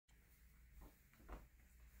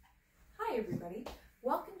everybody.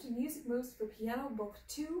 Welcome to Music Moves for Piano Book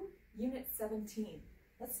 2, Unit 17.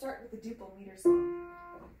 Let's start with the duple meter song.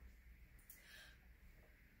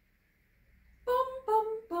 Bum, bum,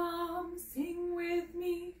 bum, sing with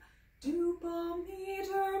me. Duple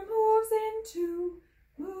meter moves into,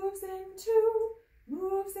 moves into,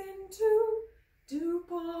 moves into.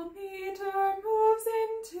 Duple meter moves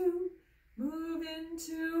into, move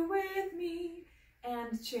into with me.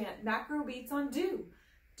 And chant macro beats on do.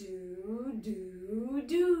 Do, do,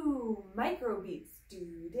 do. Micro beats.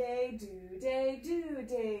 Do, day, do, day, do,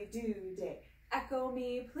 day, do, day. Echo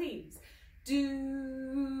me, please.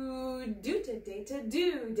 Do, do, to, day, to,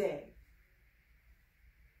 do, day.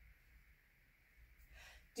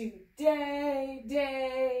 Do, day,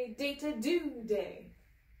 day, day, to, do, day.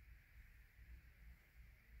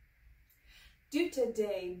 Do,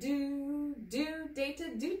 today, do, day,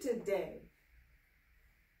 to, do, today.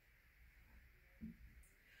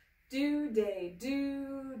 Do, day,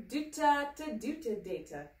 do, ta, to, do, ta,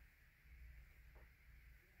 data.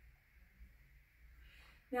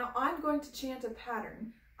 Now I'm going to chant a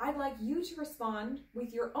pattern. I'd like you to respond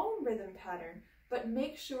with your own rhythm pattern, but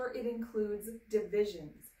make sure it includes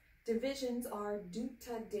divisions. Divisions are do,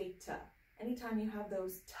 ta, data. Anytime you have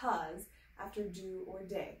those tas after do or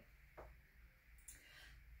day.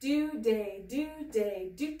 Do, day,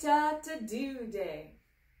 do, ta, to, do, day.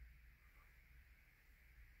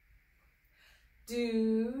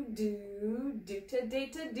 Do, ta, day,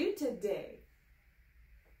 to, do, today.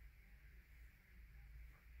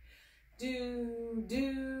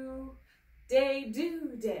 Do, day,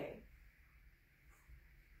 do, day.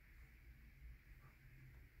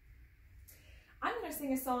 I'm going to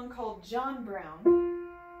sing a song called John Brown. Do,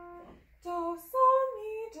 sol,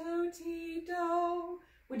 mi, do, ti, do.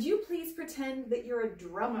 Would you please pretend that you're a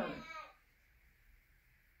drummer?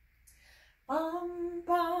 Bum,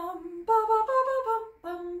 bum, ba, ba, ba, ba,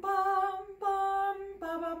 bum, bum, bum,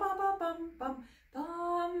 ba, ba, ba, ba, bum, bum,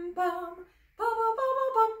 bum, bum, ba, ba, ba,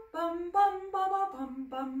 ba, bum, bum, ba, ba, bum,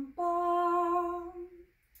 bum, bum.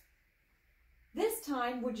 This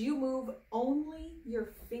time, would you move only your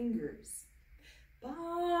fingers?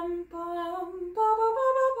 Bum, bum, ba, ba, ba,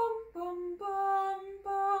 ba, bum, bum, bum,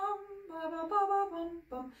 ba, ba, ba, ba, bum,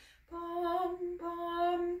 bum, bum,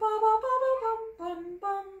 bum, ba, ba, ba, ba, bum,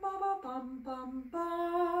 bum, ba, ba, bum, bum,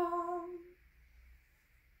 bum.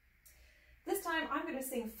 This time I'm going to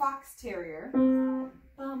sing Fox Terrier.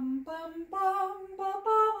 Bum, bum, bum, ba,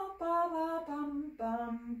 ba, ba, ba, bum,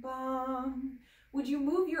 bum, bum. Would you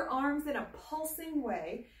move your arms in a pulsing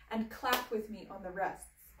way and clap with me on the rests?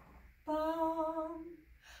 Bum,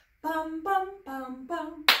 bum, bum, bum,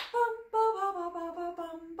 bum, bum, ba, ba, ba, ba, ba,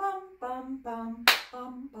 bum, bum, bum, bum,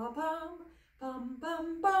 bum, ba, bum, bum, bum,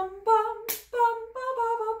 bum, bum, bum, ba, ba,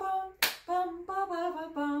 ba, bum, bum, ba, ba, ba,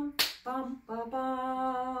 bum, bum, ba,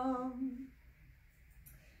 bum.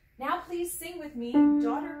 Now please sing with me,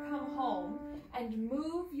 Daughter Come Home, and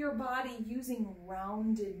move your body using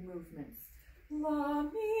rounded movements. La,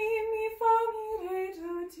 mi, fa, mi, re,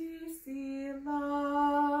 do, ti, si,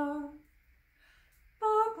 la.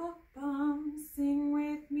 Ba, ba, bum, sing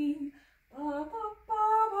with me. Ba, ba, ba,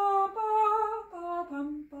 ba, ba, ba, bum,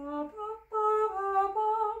 ba, ba, ba,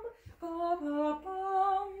 bum, ba, ba,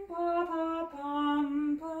 bum, ba, ba, bum,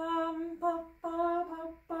 bum, ba, ba,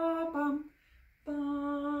 ba, bum,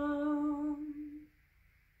 bum.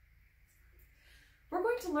 We're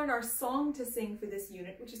going to learn our song to sing for this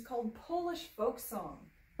unit, which is called Polish Folk Song.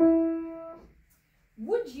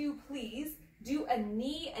 Would you please do a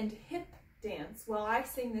knee and hip dance while I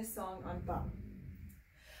sing this song on bum?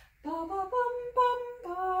 Ba ba bum bum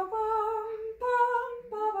ba bum bum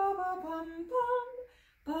ba ba ba bum bum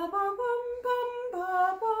ba ba bum bum ba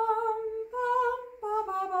bum bum ba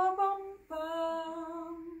ba ba bum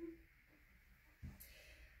bum.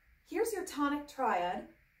 Here's your tonic triad.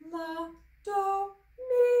 La, do,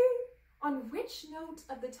 mi. On which note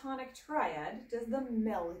of the tonic triad does the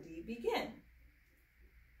melody begin?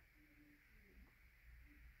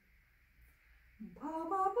 Ba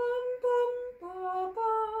ba bum bum ba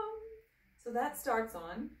bum. So that starts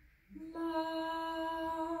on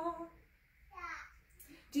la.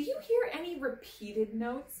 Do you hear any repeated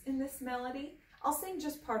notes in this melody? I'll sing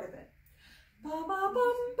just part of it. Ba ba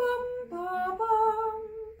bum bum ba bum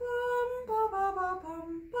bum ba ba ba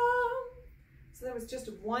bum bum. So that was just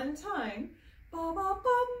one time, ba ba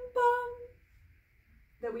bum bum,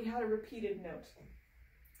 that we had a repeated note.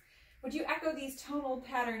 Would you echo these tonal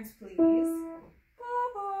patterns, please? Ba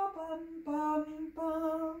ba bum bum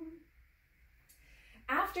bum.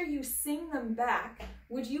 After you sing them back,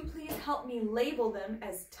 would you please help me label them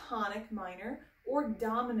as tonic minor or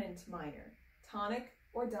dominant minor? Tonic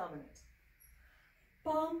or dominant?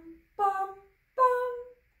 bum, bum, bum.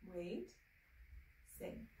 Wait,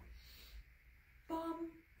 sing.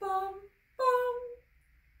 Bum, bum, bum.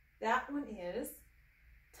 That one is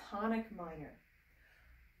tonic minor.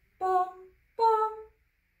 Bum, bum,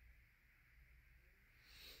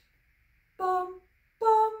 bum,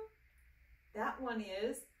 bum. That one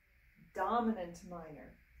is dominant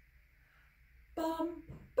minor. Bum,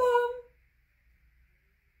 bum,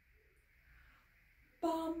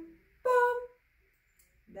 bum, bum.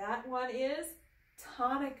 That one is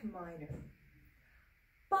tonic minor.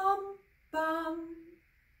 Bum, bum,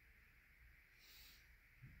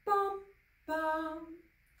 bum, bum.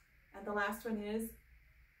 And the last one is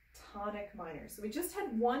tonic minor. So we just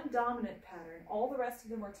had one dominant pattern. All the rest of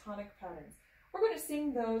them were tonic patterns. We're going to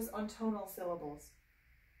sing those on tonal syllables.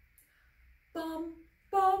 Bum,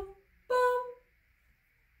 bum, bum.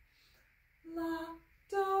 La,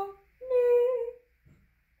 do, mi.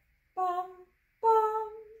 Bum,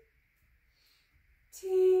 bum.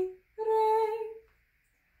 Ti, re.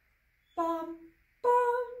 Bum,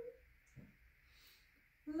 bum.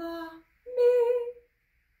 La, mi.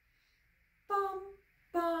 Bum,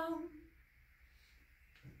 bum.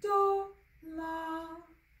 Do, la.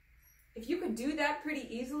 If you could do that pretty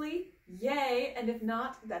easily, yay, and if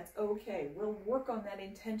not, that's okay. We'll work on that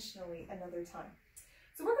intentionally another time.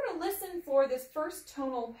 So we're going to listen for this first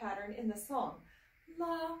tonal pattern in the song.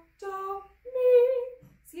 La, do, mi.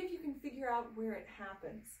 See if you can figure out where it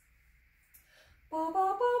happens. Ba,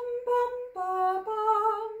 ba, bum, bum, ba,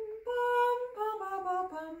 bum, bum, ba, ba, ba,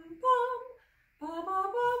 bum, bum. Ba, ba,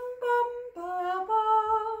 bum, bum, ba,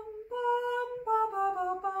 bum, bum, ba, ba, ba,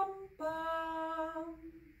 bum, bum.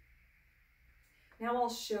 Now I'll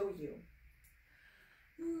show you.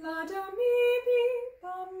 La, do, mi, mi,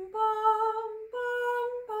 bum, bum, bum,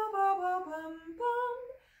 ba, ba, ba, bum, bum.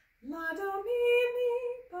 La, do, mi, mi,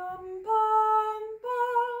 bum, bum,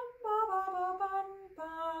 bum, ba, ba, ba, bum,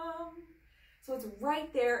 bum. So it's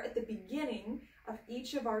right there at the beginning of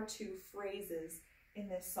each of our two phrases in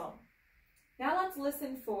this song. Now let's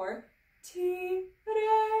listen for ti,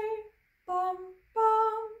 re, bum,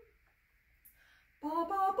 bum. Ba,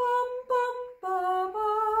 ba, bum, bum, ba,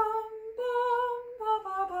 bum, bum, ba,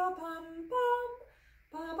 ba, ba, bum, bum.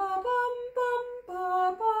 Ba, ba, bum, bum, ba,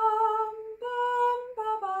 bum, bum, ba,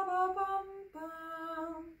 ba, ba, bum,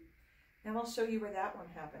 bum. Now I'll show you where that one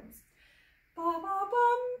happens. Ba, ba,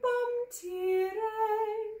 bum, bum, ti, re,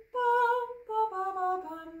 bum, ba, ba, ba,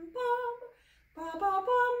 bum, bum. Ba, ba,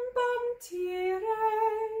 bum, bum, ti, re,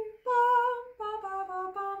 bum, ba, ba, ba,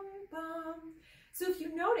 bum, bum. So if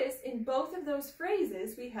you notice, in both of those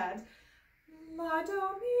phrases, we had la, do,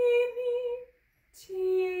 mi, mi,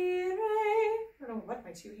 ti, re. I don't know what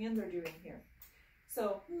my two hands are doing here.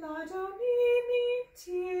 So la, do, mi, mi,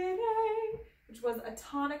 ti, re, which was a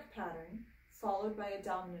tonic pattern followed by a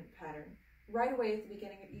dominant pattern right away at the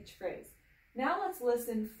beginning of each phrase. Now let's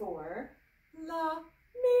listen for la,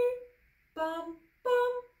 mi, bum,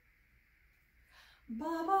 bum.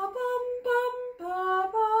 Ba, ba, bum, bum, ba,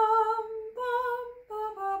 bum, bum, ba,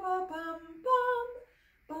 ba, ba, bum, bum.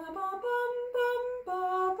 Ba, ba, bum, bum, ba,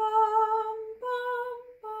 bum, bum,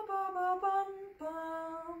 ba, ba, ba, bum,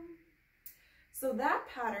 bum. So that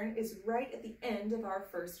pattern is right at the end of our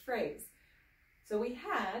first phrase. So we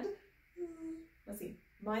had, let's see,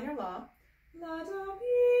 minor la, la, do,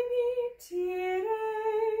 mi, mi, ti, re,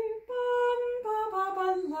 bum, ba, ba,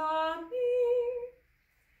 ba, la, mi.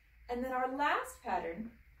 And then our last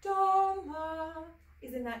pattern, do, la,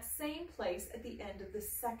 is in that same place at the end of the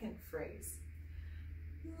second phrase.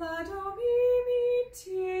 La, do, mi, mi,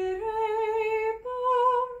 ti, re,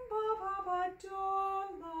 bum, ba, ba, ba, do,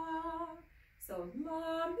 la. So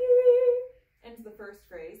la, mi ends the first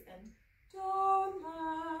phrase and do,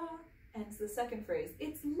 la ends the second phrase.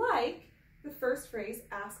 It's like the first phrase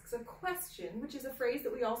asks a question, which is a phrase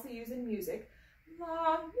that we also use in music.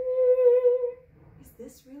 La, mi. Is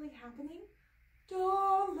this really happening? Do,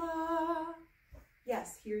 la.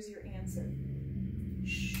 Yes, here's your answer.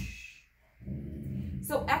 Shh.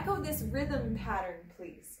 So echo this rhythm pattern,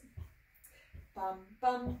 please. Bum,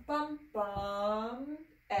 bum, bum, bum.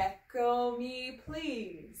 Echo me,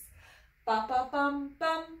 please. Ba, ba, bum,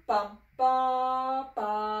 bum, bum, ba,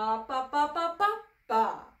 ba, ba, ba, ba, ba,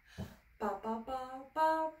 ba. Ba, ba, ba,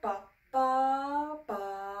 ba, ba, ba, ba,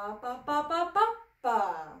 ba, ba, ba, ba, ba.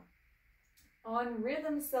 On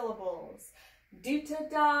rhythm syllables. Do ta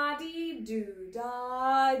da dee do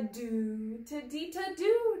da, do ta dee ta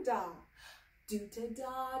do da. Do ta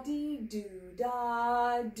da dee do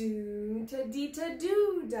da, do ta dee ta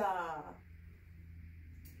do da.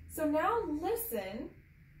 So now listen.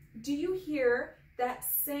 Do you hear that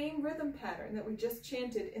same rhythm pattern that we just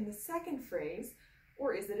chanted in the second phrase?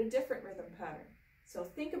 or is it a different rhythm pattern? So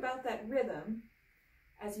think about that rhythm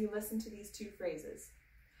as you listen to these two phrases.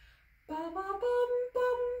 Ba ba bum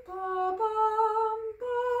bum ba bum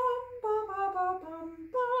bum ba ba ba bum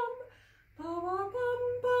bum ba ba bum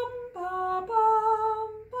bum ba bum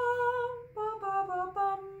bum ba ba ba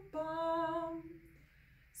bum bum.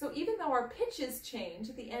 So even though our pitches change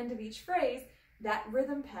at the end of each phrase, that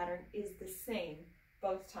rhythm pattern is the same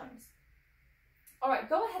both times. All right,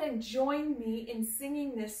 go ahead and join me in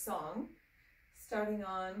singing this song, starting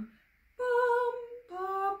on bum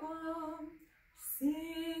ba bum.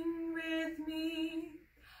 Sing with me.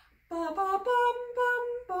 Ba ba bum bum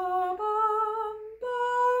ba bum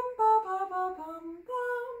bum ba ba ba bum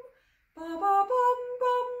bum ba ba bum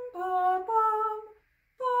bum ba bum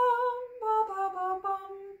bum ba ba ba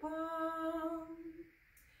bum bum.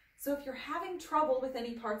 So if you're having trouble with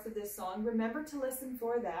any parts of this song, remember to listen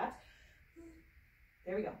for that.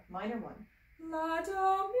 There we go, minor one. La do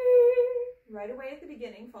mi, right away at the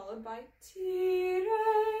beginning, followed by ti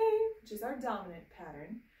re, which is our dominant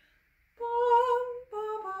pattern. Bum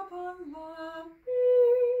ba ba bum la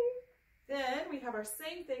mi. Then we have our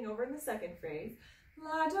same thing over in the second phrase.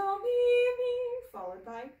 La do mi mi, followed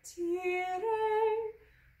by ti re.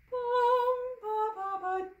 Bum ba ba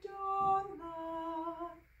ba do la.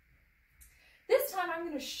 This time I'm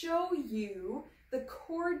going to show you the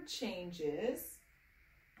chord changes.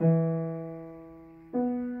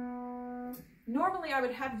 Normally I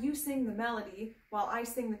would have you sing the melody while I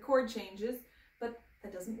sing the chord changes, but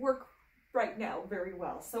that doesn't work right now very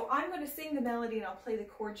well. So I'm going to sing the melody and I'll play the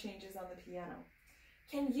chord changes on the piano.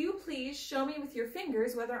 Can you please show me with your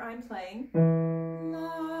fingers whether I'm playing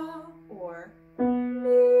La or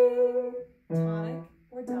Mi, tonic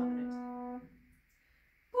or dominant?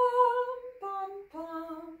 Bum, bum,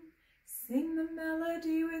 bum, sing the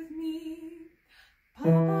melody with me. Ba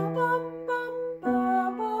ba bum bum ba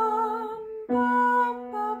bum bum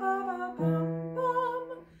ba ba ba bum bum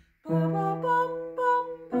ba ba bum bum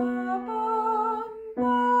ba bum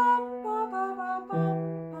bum ba ba ba bum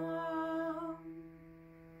bum.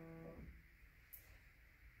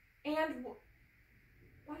 And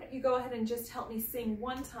why don't you go ahead and just help me sing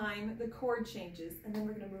one time the chord changes, and then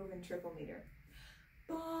we're going to move in triple meter.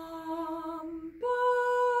 Bum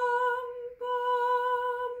bum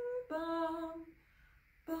bum bum.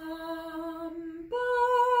 Bum,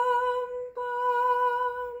 bum,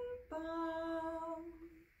 bum, bum.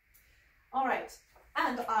 All right,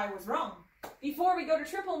 and I was wrong. Before we go to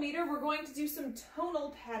triple meter, we're going to do some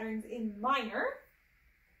tonal patterns in minor.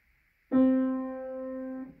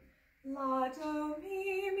 La, do,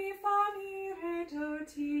 mi, fa, mi, re, do,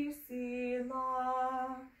 ti, si,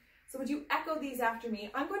 la. So would you echo these after me?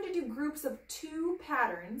 I'm going to do groups of 2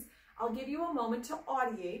 patterns. I'll give you a moment to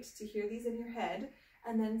audiate, to hear these in your head,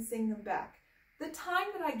 and then sing them back. The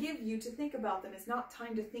time that I give you to think about them is not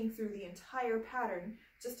time to think through the entire pattern,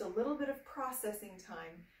 just a little bit of processing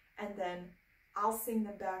time, and then I'll sing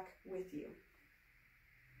them back with you.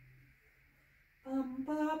 Bum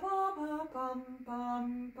ba ba ba bum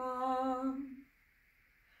bum bum.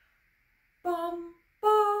 Bum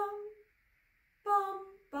bum bum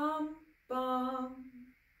bum bum.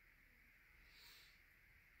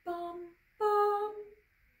 Bum bum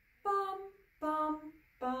bum bum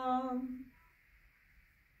bum.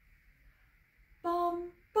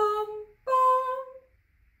 Bum bum bum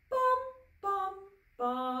bum bum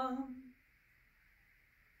bum.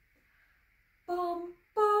 Bum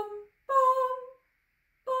bum bum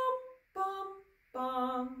bum bum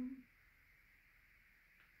bum.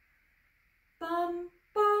 Bum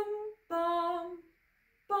bum bum bum bum bum. Bum bum bum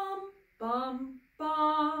bum bum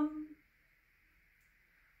bum.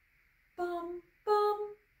 Bum bum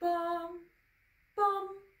bum bum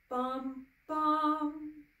bum bum.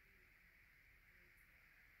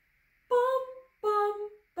 Bum bum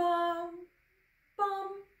bum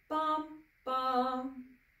bum bum bum.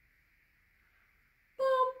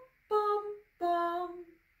 Bum bum bum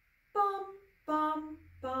bum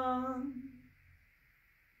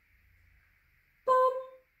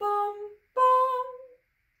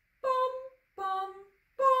bum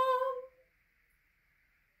bum.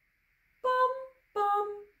 Bum bum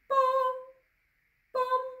bum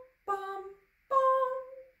bum bum bum.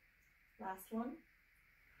 Last one.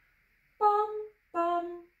 Bum bum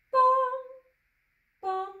bum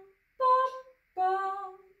bum bum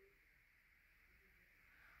bum.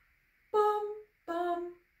 Bum bum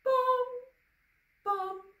bum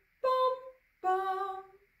bum bum bum.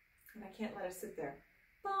 And I can't let it sit there.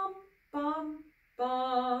 Bum bum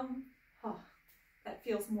bum. Oh, that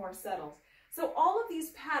feels more settled. So all of these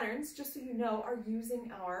patterns, just so you know, are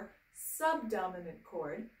using our subdominant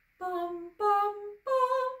chord, bum, bum,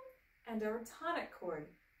 bum, and our tonic chord,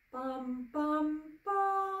 bum, bum,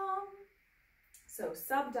 bum. So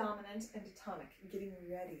subdominant and tonic, getting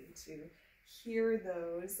ready to hear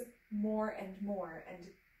those more and more and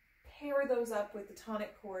pair those up with the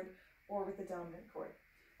tonic chord or with the dominant chord.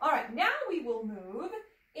 All right, now we will move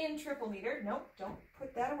in triple meter. Nope, don't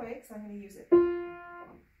put that away because I'm going to use it.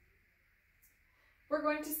 We're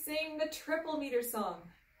going to sing the triple meter song.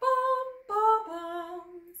 Bum, ba, bum,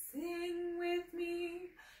 sing with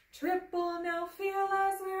me. Triple now feel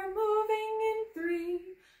as we're moving in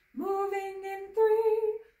three, moving in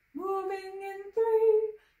three, moving in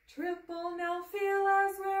three. Triple now feel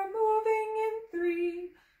as we're moving in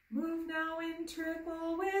three. Move now in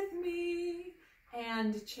triple with me.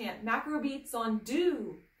 And chant macro beats on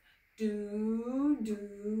do. Do,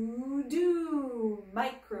 do, do.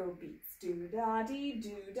 Micro beats. Do-da-dee,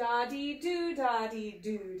 do-da-dee, do-da-dee,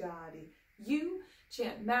 do-da-dee. You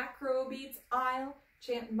chant macro beats. I'll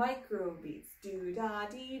chant micro beats.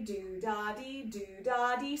 Do-da-dee, do-da-dee,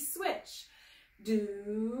 do-da-dee. Switch.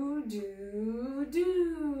 Do, do,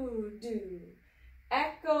 do, do.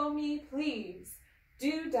 Echo me, please.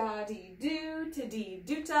 Do-da-dee, do-ta-dee,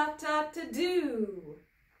 do-ta-ta-ta-do.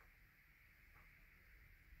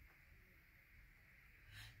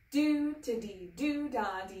 Do-ta-dee,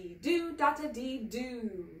 do-da-dee, do-da-ta-dee,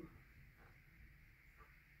 do.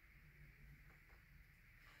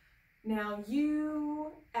 Now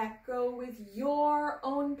you echo with your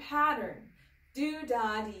own pattern.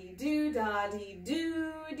 Do-da-dee, do-da-dee,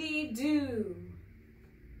 do-dee, do.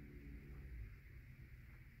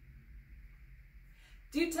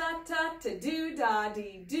 Do-ta-ta-ta,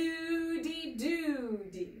 do-da-dee, do-dee,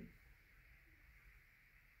 do-dee.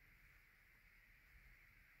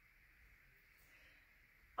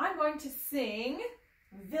 I'm going to sing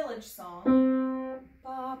Village Song.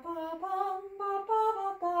 Ba, ba, bum, ba,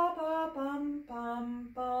 ba, ba, ba, bum, bum,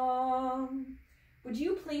 bum. Would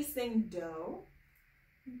you please sing do?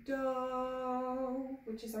 Do,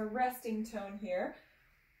 which is our resting tone here.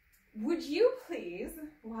 Would you please,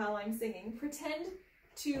 while I'm singing, pretend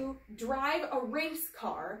to drive a race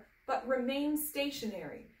car but remain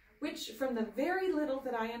stationary, which from the very little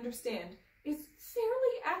that I understand is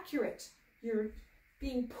fairly accurate. You're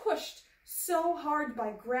being pushed so hard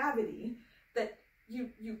by gravity that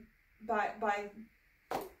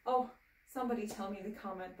oh, somebody tell me in the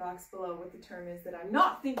comment box below what the term is that I'm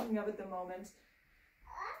not thinking of at the moment.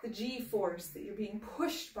 The G-force that you're being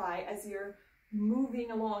pushed by as you're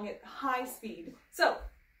moving along at high speed. So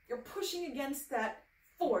you're pushing against that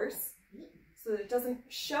force so that it doesn't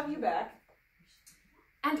shove you back.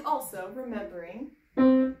 And also remembering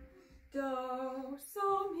do,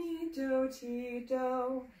 so, mi, do, ti,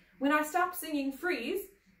 do. When I stop singing, freeze,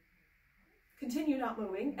 continue not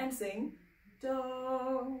moving, and sing do.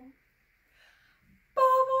 Ba,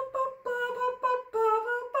 ba, ba, ba, ba, ba, ba,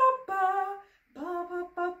 ba, ba,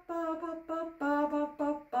 ba, ba, ba, ba, ba, ba, ba,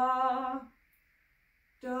 ba.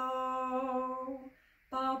 Do.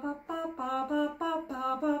 Ba, ba, ba, ba, ba, ba, ba,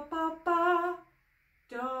 ba, ba, ba.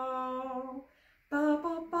 Do. Ba,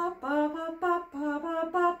 ba, ba, ba, ba, ba, ba, ba,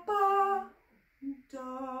 ba, ba. Do.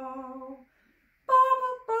 Ba,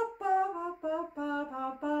 ba, ba, ba, ba, ba, ba,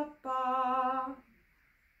 ba, ba.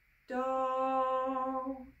 Do.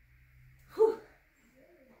 Whew.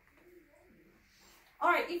 All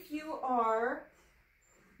right, if you are,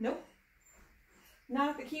 nope, not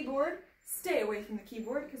at the keyboard, stay away from the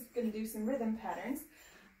keyboard because we're going to do some rhythm patterns.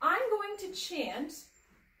 I'm going to chant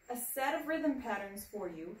a set of rhythm patterns for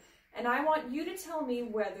you, and I want you to tell me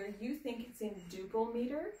whether you think it's in duple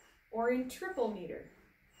meter or in triple meter.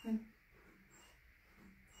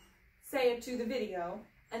 Say it to the video,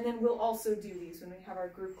 and then we'll also do these when we have our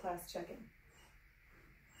group class check-in.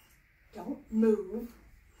 Don't move.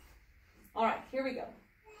 All right, here we go.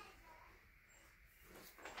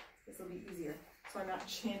 This will be easier, so I'm not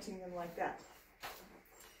chanting them like that.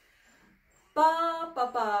 Ba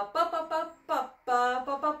ba ba ba ba ba ba ba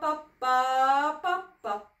ba ba ba ba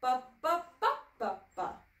ba ba ba ba ba ba.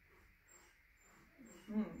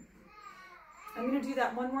 I'm going to do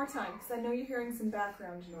that one more time because I know you're hearing some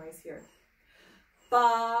background noise here.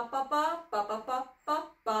 Ba ba ba ba ba ba ba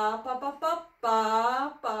ba ba ba ba ba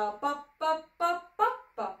ba ba ba ba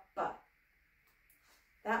ba ba.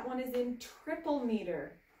 That one is in triple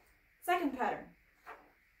meter. Second pattern.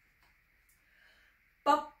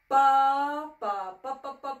 Ba ba ba ba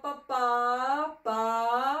ba ba ba ba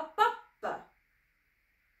ba ba ba.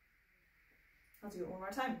 I'll do it one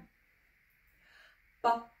more time.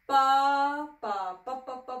 Ba ba ba ba ba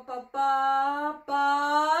ba ba ba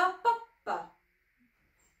ba ba ba.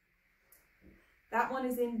 That one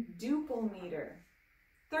is in duple meter.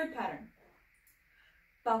 Third pattern.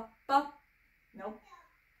 Ba, ba. Nope.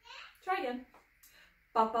 Try again.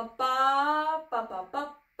 Ba, ba, ba, ba, ba,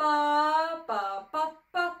 ba, ba, ba, ba,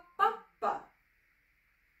 ba, ba, ba.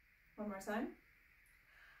 One more time.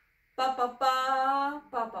 Ba, ba, ba,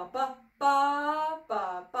 ba, ba, ba, ba,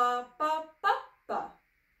 ba, ba, ba, ba, ba.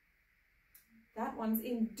 That one's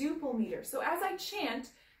in duple meter. So as I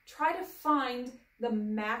chant, try to find the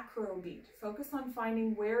macro beat. Focus on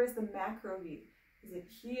finding where is the macro beat. Is it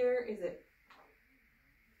here? Is it?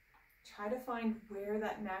 Try to find where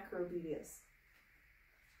that macro beat is.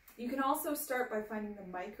 You can also start by finding the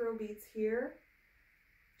micro beats here,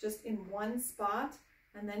 just in one spot,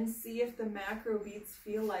 and then see if the macro beats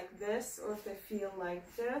feel like this or if they feel like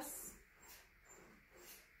this.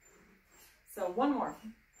 So one more.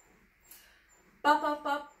 Ba ba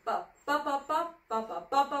ba ba ba ba ba ba ba ba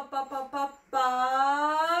ba ba ba ba ba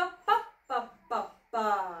ba ba ba.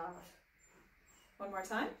 One more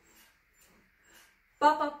time.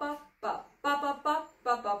 Ba ba ba ba ba ba ba ba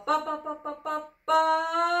ba ba ba ba ba ba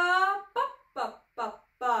ba ba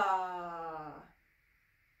ba.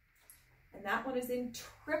 And that one is in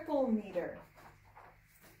triple meter.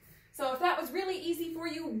 So if that was really easy for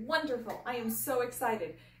you, wonderful. I am so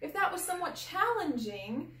excited. If that was somewhat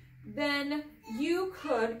challenging, then you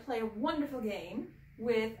could play a wonderful game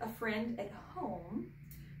with a friend at home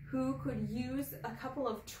who could use a couple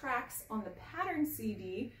of tracks on the pattern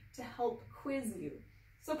CD to help quiz you.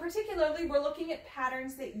 So particularly, we're looking at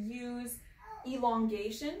patterns that use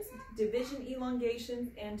elongations, division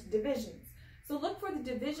elongations, and divisions. So look for the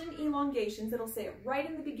division elongations. It'll say it right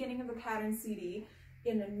in the beginning of the pattern CD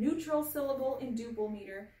in a neutral syllable in duple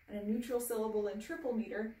meter and a neutral syllable in triple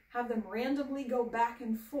meter. Have them randomly go back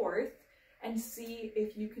and forth and see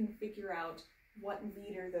if you can figure out what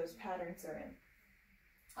meter those patterns are in.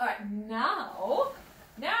 All right, now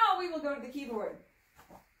we will go to the keyboard.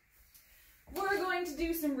 We're going to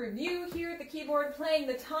do some review here at the keyboard, playing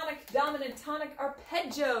the tonic, dominant, tonic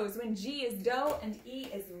arpeggios when G is do and E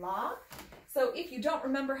is la. So if you don't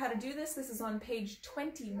remember how to do this, this is on page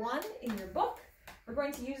 21 in your book. We're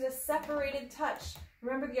going to use a separated touch.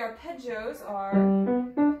 Remember, the arpeggios are...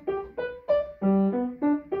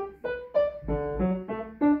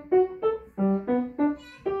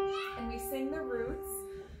 and we sing the roots.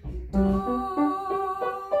 Do,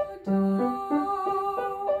 do,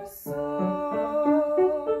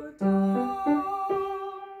 so, do.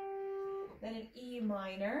 Then an E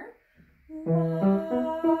minor. La,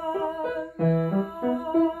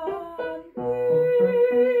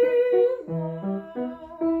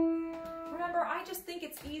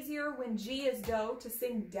 when G is do to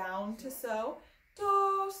sing down to so,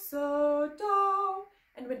 do, so, do,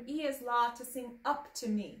 and when E is la to sing up to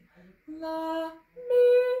mi, la,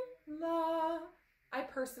 mi, la. I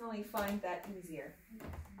personally find that easier.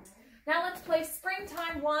 Now let's play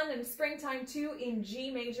Springtime 1 and Springtime 2 in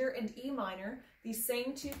G major and E minor, these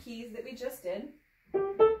same two keys that we just did.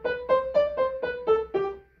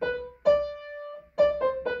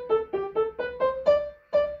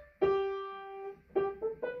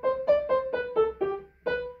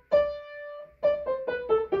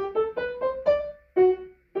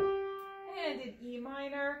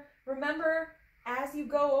 Remember, as you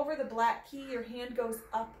go over the black key, your hand goes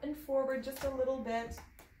up and forward just a little bit.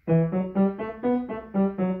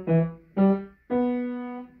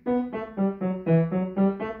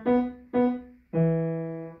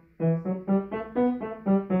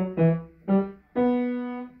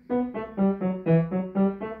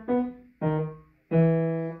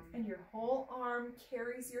 And your whole arm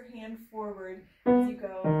carries your hand forward as you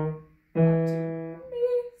go up to mi,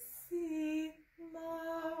 si,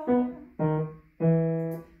 la.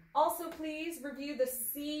 Also, please review the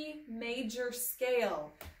C major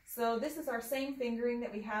scale. So this is our same fingering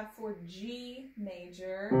that we have for G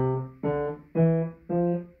major.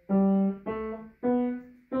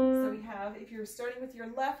 So we have, if you're starting with your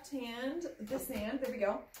left hand, this hand, there we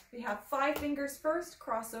go. We have 5 fingers first,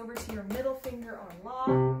 cross over to your middle finger on La.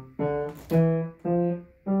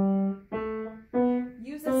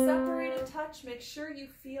 Use a separated touch. Make sure you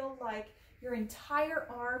feel like your entire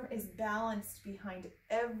arm is balanced behind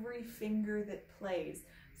every finger that plays.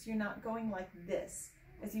 So you're not going like this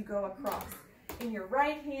as you go across. In your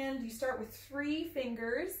right hand, you start with 3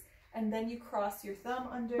 fingers, and then you cross your thumb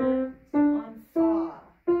under on Fa.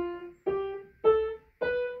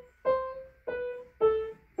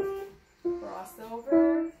 Cross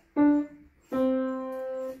over.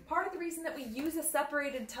 Part of the reason that we use a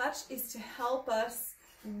separated touch is to help us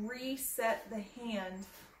reset the hand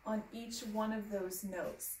on each one of those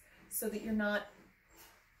notes, so that you're not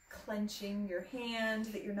clenching your hand,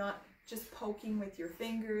 that you're not just poking with your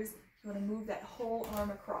fingers. You want to move that whole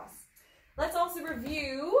arm across. Let's also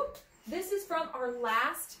review. This is from our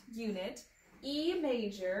last unit, E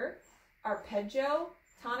major, arpeggio,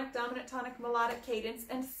 tonic, dominant, tonic, melodic, cadence,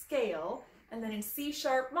 and scale. And then in C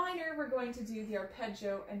sharp minor, we're going to do the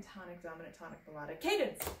arpeggio and tonic, dominant, tonic, melodic,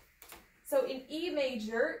 cadence. So in E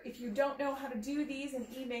major, if you don't know how to do these in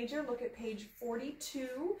E major, look at page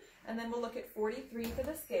 42, and then we'll look at 43 for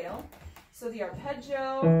the scale. So the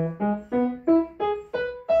arpeggio,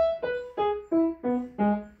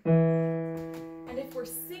 and if we're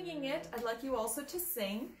singing it, I'd like you also to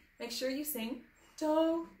sing. Make sure you sing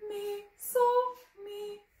do, mi, sol,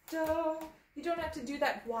 mi, do. You don't have to do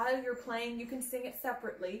that while you're playing. You can sing it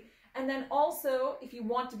separately. And then also, if you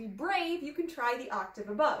want to be brave, you can try the octave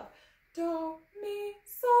above. Do, mi,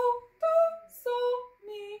 sol,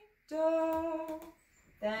 mi, do.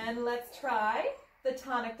 Then let's try the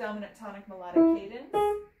tonic, dominant, tonic, melodic cadence.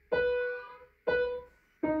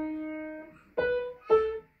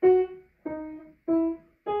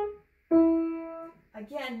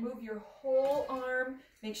 Again, move your whole arm.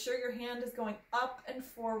 Make sure your hand is going up and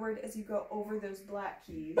forward as you go over those black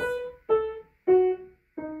keys.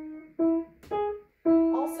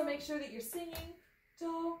 Also make sure that you're singing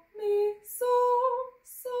do, mi, sol,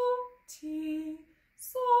 ti,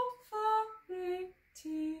 sol, fa, re,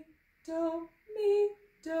 ti, do, mi,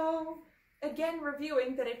 do. Again,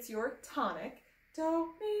 reviewing that it's your tonic.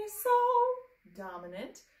 Do, mi, sol,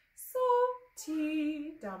 dominant, sol,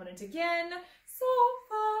 ti, dominant again, sol,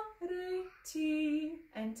 fa, re, ti,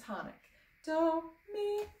 and tonic. Do,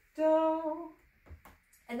 mi, do.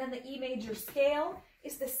 And then the E major scale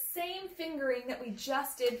is the same fingering that we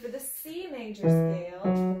just did for the C major scale.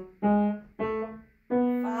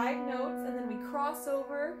 5 notes, and then we cross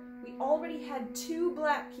over. We already had 2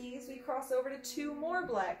 black keys. We cross over to 2 more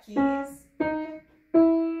black keys. And then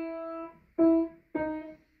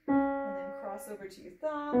cross over to your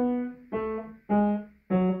thumb.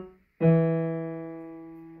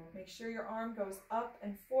 Make sure your arm goes up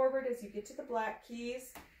and forward as you get to the black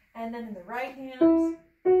keys. And then in the right hand,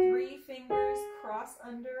 3 fingers cross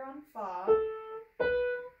under on fa.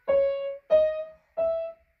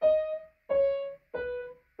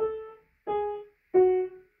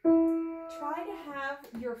 Try to have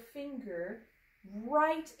your finger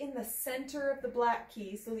right in the center of the black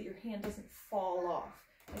key so that your hand doesn't fall off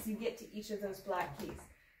as you get to each of those black keys.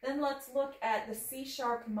 Then let's look at the C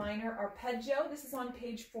sharp minor arpeggio. This is on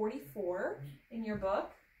page 44 in your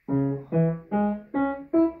book.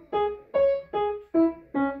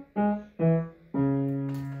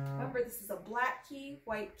 Remember, this is a black key,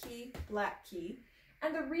 white key, black key.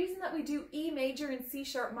 And the reason that we do E major and C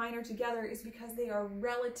sharp minor together is because they are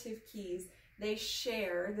relative keys. They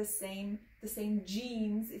share the same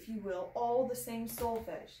genes, if you will, all the same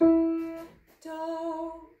solfege.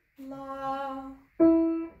 Do, la.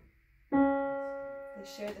 They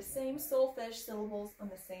share the same solfege syllables on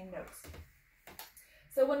the same notes.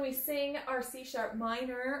 So when we sing our C sharp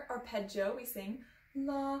minor arpeggio, we sing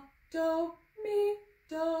la, do, mi,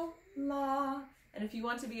 do, la. And if you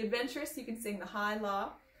want to be adventurous, you can sing the high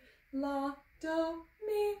la. La, do,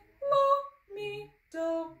 mi,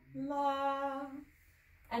 do, la.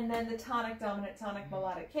 And then the tonic, dominant, tonic,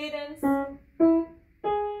 melodic cadence.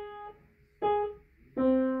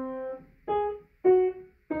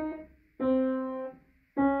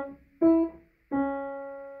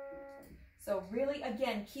 So really,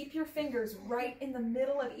 again, keep your fingers right in the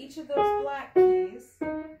middle of each of those black keys.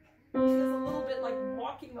 It feels a little bit like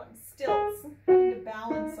walking on stilts, having to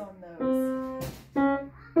balance on those.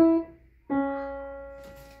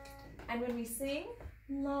 And when we sing,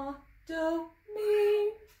 la, do,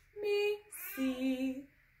 mi, si,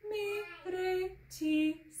 mi, re,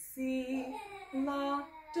 ti, si, la,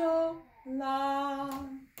 do, la.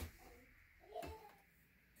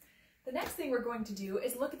 The next thing we're going to do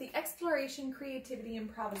is look at the exploration, creativity,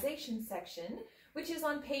 improvisation section, which is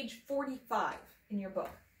on page 45 in your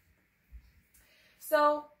book.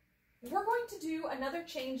 So we're going to do another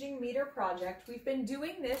changing meter project. We've been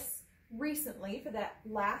doing this recently for that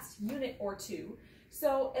last unit or 2.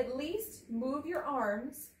 So at least move your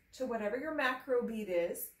arms to whatever your macro beat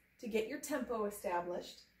is to get your tempo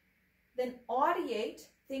established. Then audiate,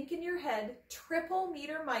 think in your head, triple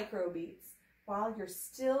meter micro beats while you're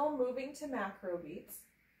still moving to macro beats.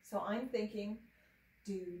 So I'm thinking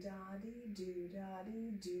do-da-dee,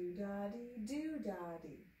 do-da-dee, do-da-dee,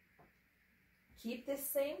 do-da-dee. Keep this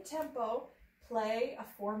same tempo, play a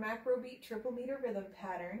 4 macro beat triple meter rhythm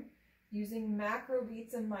pattern using macro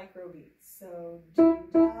beats and micro beats. So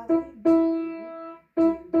do-da-dee, do-da-dee,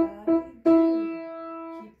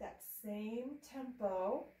 do. Keep that same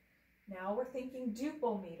tempo. Now we're thinking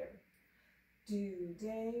duple meter. Do,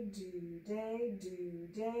 day, do, day, do,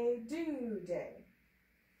 day, do, day.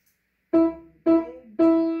 Do, day,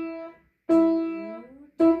 do, day.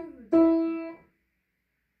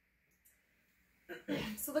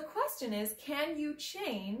 So the question is, can you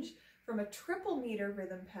change from a triple meter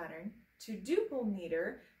rhythm pattern to duple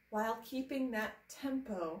meter while keeping that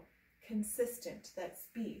tempo consistent, that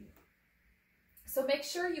speed? So make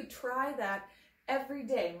sure you try that every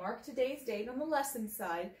day. Mark today's date on the lesson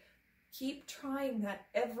side. Keep trying that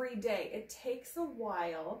every day. It takes a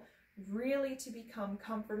while really to become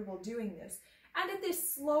comfortable doing this. And at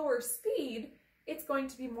this slower speed, it's going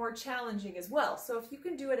to be more challenging as well. So if you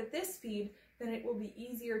can do it at this speed, then it will be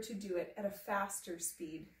easier to do it at a faster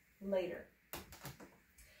speed later.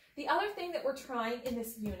 The other thing that we're trying in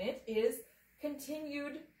this unit is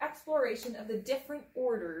continued exploration of the different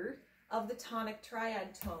order of the tonic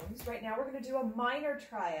triad tones. Right now we're going to do a minor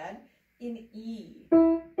triad in E.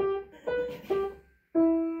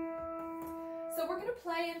 So we're going to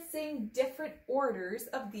play and sing different orders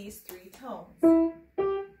of these three tones.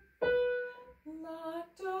 La,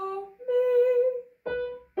 do, mi,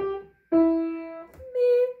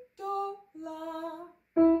 do, la,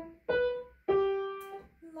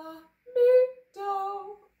 la, mi,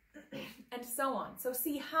 do, and so on. So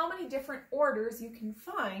see how many different orders you can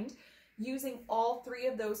find using all three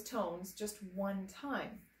of those tones just one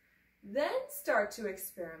time. Then start to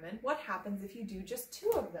experiment. What happens if you do just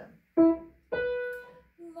two of them?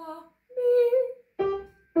 La, mi,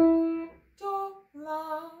 do,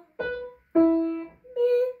 la, mi,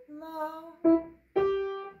 la,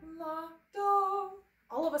 la, do.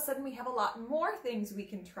 All of a sudden we have a lot more things we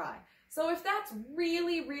can try. So if that's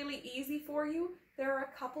really, really easy for you, there are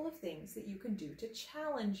a couple of things that you can do to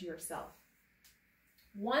challenge yourself.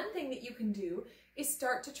 One thing that you can do is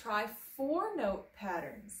start to try 4-note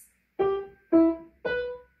patterns.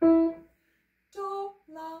 Do,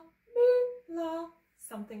 la, mi, la,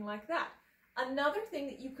 something like that. Another thing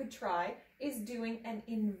that you could try is doing an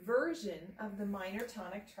inversion of the minor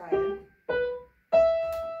tonic triad.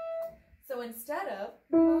 So instead of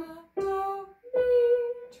la, do,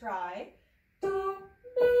 mi, try do,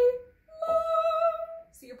 mi, la.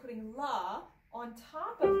 So you're putting la on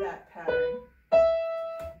top of that pattern,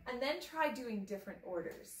 and then try doing different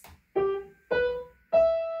orders.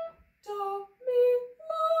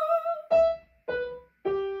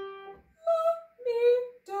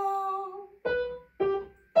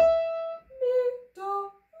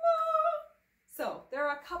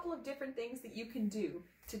 Different things that you can do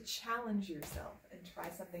to challenge yourself and try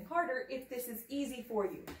something harder if this is easy for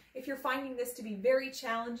you. If you're finding this to be very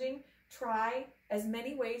challenging, try as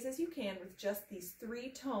many ways as you can with just these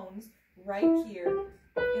three tones right here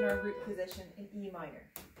in our root position in E minor.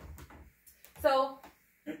 So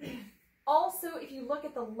also, if you look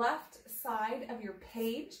at the left side of your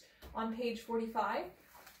page on page 45,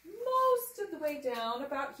 most of the way down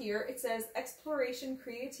about here, it says exploration,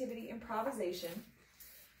 creativity, improvisation.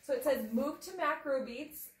 So it says move to macro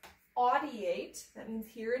beats, audiate, that means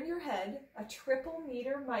hear in your head, a triple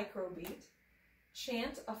meter microbeat,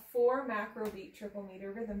 chant a 4 macro beat triple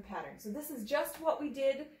meter rhythm pattern. So this is just what we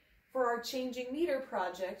did for our changing meter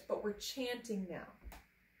project, but we're chanting now.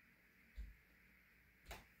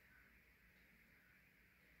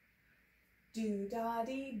 Do da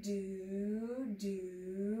dee do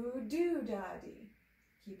do do da dee.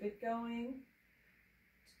 Keep it going.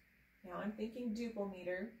 Now I'm thinking duple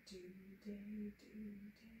meter. Do day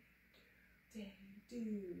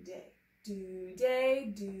do day do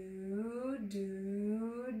day do day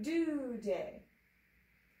do do day.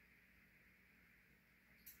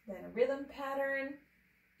 Then a rhythm pattern.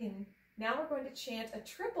 Now we're going to chant a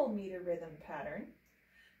triple meter rhythm pattern.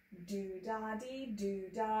 Do da dee do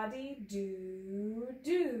da dee do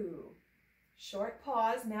do. Short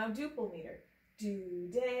pause. Now duple meter. Do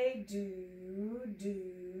day do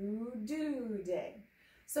do day.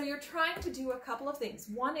 So you're trying to do a couple of things.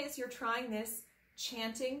 One is you're trying this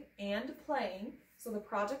chanting and playing. So the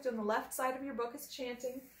project on the left side of your book is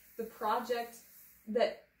chanting. The project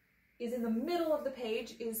that is in the middle of the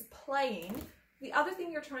page is playing. The other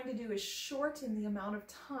thing you're trying to do is shorten the amount of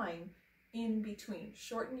time in between.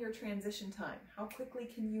 Shorten your transition time. How quickly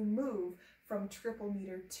can you move from triple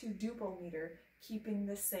meter to duple meter, keeping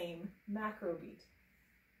the same macro beat?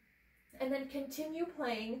 And then continue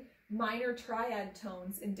playing minor triad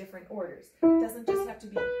tones in different orders. It doesn't just have to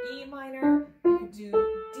be E minor. You could do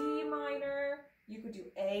D minor. You could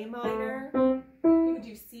do A minor. You could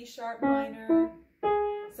do C sharp minor.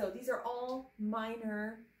 So these are all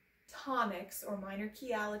minor tonics or minor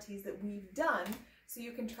keyalities that we've done. So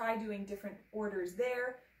you can try doing different orders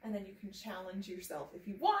there. and then you can challenge yourself if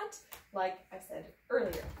you want, like I said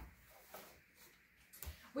earlier.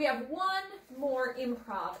 We have one more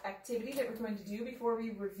improv activity that we're going to do before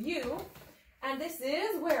we review, and this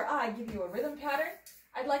is where I give you a rhythm pattern.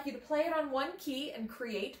 I'd like you to play it on one key and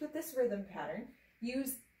create with this rhythm pattern.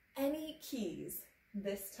 Use any keys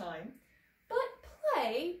this time, but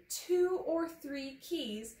play 2 or 3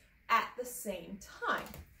 keys at the same time.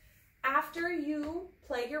 After you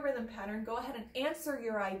play your rhythm pattern, go ahead and answer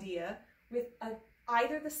your idea with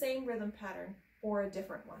either the same rhythm pattern or a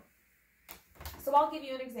different one. So I'll give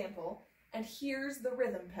you an example, and here's the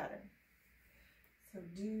rhythm pattern. So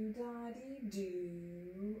do-da-dee-do,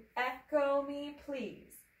 echo me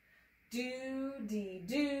please.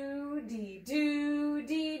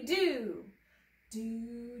 Do-dee-do-dee-do-dee-do.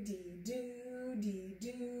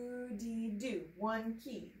 Do-dee-do-dee-do-dee-do. One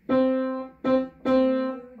key.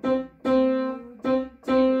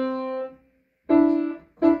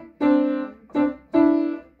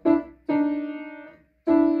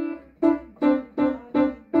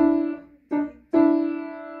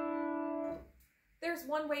 There's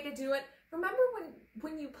one way to do it. Remember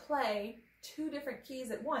when you play 2 different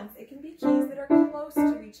keys at once, it can be keys that are close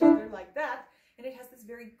to each other like that, and it has this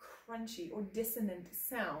very crunchy or dissonant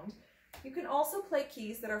sound. You can also play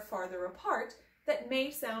keys that are farther apart that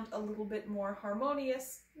may sound a little bit more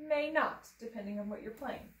harmonious, may not, depending on what you're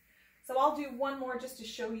playing. So I'll do one more just to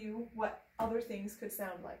show you what other things could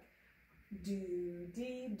sound like. Do,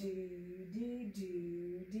 dee, do, dee,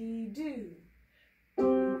 do, dee, do.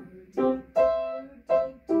 Do, dee, do.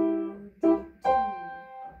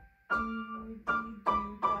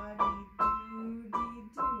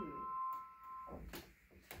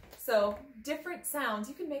 So different sounds,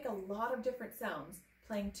 you can make a lot of different sounds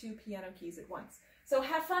playing 2 piano keys at once. So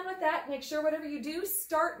have fun with that. Make sure whatever you do,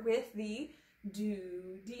 start with the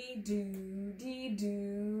do, dee, do, dee,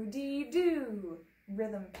 do, dee, do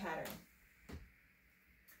rhythm pattern.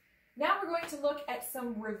 Now we're going to look at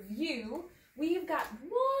some review. We've got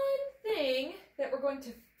one thing that we're going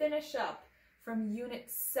to finish up from Unit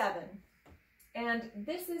 7. And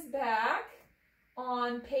this is back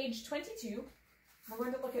on page 22. We're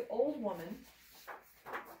going to look at Old Woman.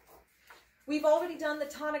 We've already done the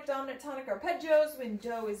tonic, dominant, tonic arpeggios when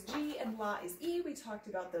Do is G and La is E. We talked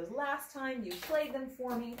about those last time. You played them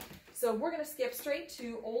for me. So we're going to skip straight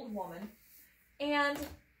to Old Woman. And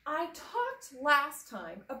I talked last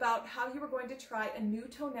time about how you were going to try a new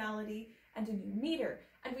tonality and a new meter.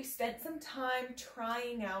 And we spent some time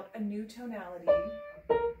trying out a new tonality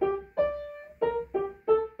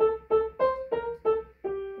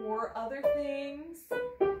or other things.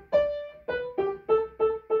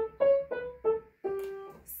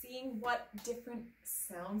 Seeing what different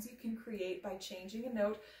sounds you can create by changing a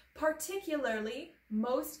note, particularly,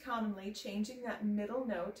 most commonly, changing that middle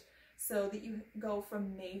note so that you go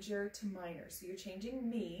from major to minor. So you're changing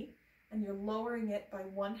mi, and you're lowering it by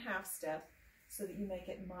 1/2 step so that you make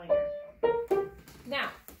it minor.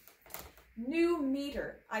 Now, new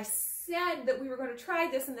meter. I said that we were going to try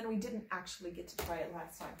this, and then we didn't actually get to try it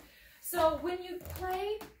last time. So when you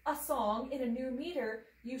play a song in a new meter,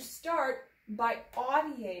 you start by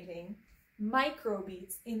audiating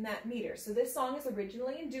microbeats in that meter. So this song is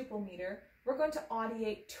originally in duple meter. We're going to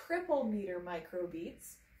audiate triple meter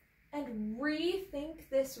microbeats and rethink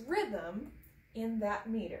this rhythm in that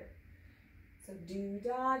meter. So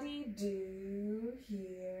do-da-dee-do,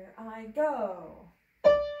 here I go.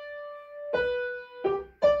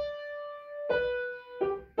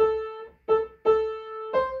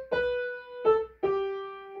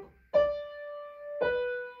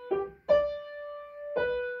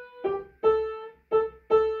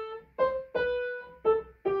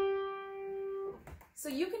 So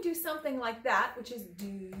you can do something like that, which is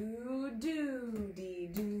do, do, dee,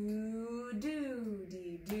 do, do,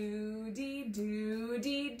 dee, do, dee, do,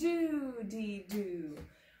 dee, do, dee, do.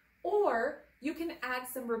 Or you can add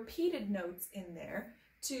some repeated notes in there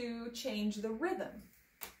to change the rhythm.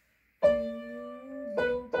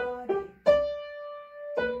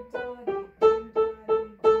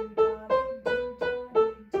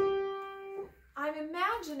 I'm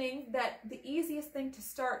imagining that the easiest thing to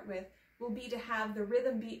start with will be to have the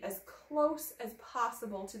rhythm be as close as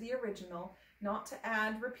possible to the original, not to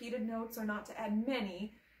add repeated notes or not to add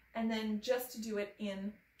many, and then just to do it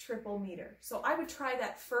in triple meter. So I would try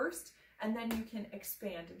that first, and then you can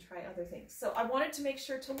expand and try other things. So I wanted to make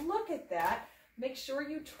sure to look at that. Make sure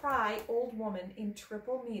you try Old Woman in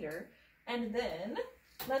triple meter, and then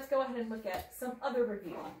let's go ahead and look at some other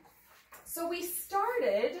review. So we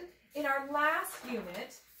started in our last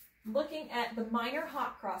unit looking at the minor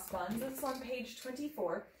hot cross buns. This is on page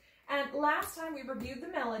 24. And last time we reviewed the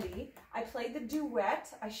melody, I played the duet.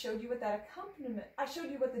 I showed you what that accompaniment, I showed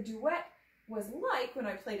you what the duet was like when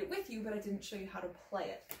I played it with you, but I didn't show you how to play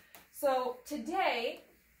it. So today,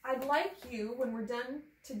 I'd like you, when we're done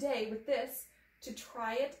today with this, to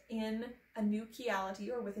try it in a new keyality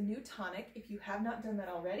or with a new tonic. If you have not done that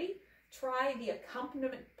already, try the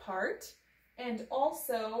accompaniment part and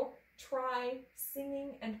also try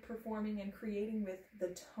singing and performing and creating with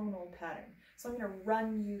the tonal pattern. So I'm going to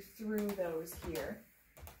run you through those here.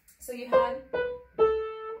 So you had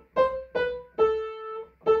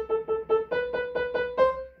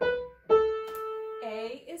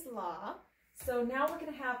A is La. So now we're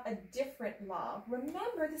going to have a different La.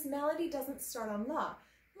 Remember, this melody doesn't start on La.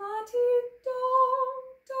 La, ti, do,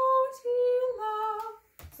 ti, la.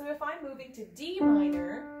 So if I'm moving to D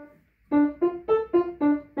minor,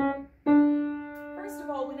 first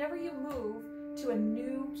of all, whenever you move to a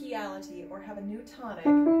new keyality or have a new tonic,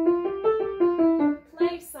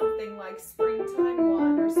 play something like Springtime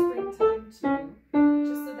 1 or Springtime 2,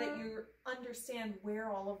 just so that you understand where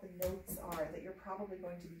all of the notes are that you're probably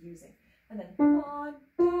going to be using. And then La,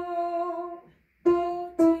 do,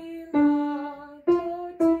 ti, la,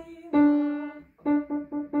 do, ti, la.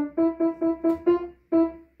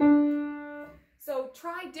 So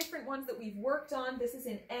try different ones that we've worked on. This is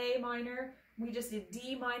in A minor. We just did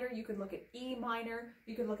D minor. You could look at E minor.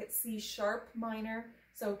 You could look at C sharp minor.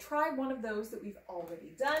 So try one of those that we've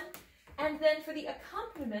already done. And then for the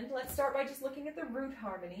accompaniment, let's start by just looking at the root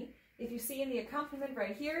harmony. If you see in the accompaniment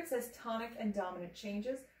right here, it says tonic and dominant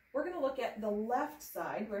changes. We're going to look at the left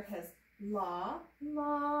side where it has La,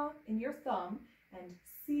 La in your thumb and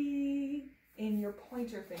Si in your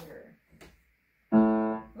pointer finger.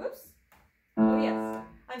 Whoops. Oh yes,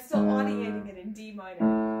 I'm still audiating it in D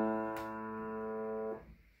minor.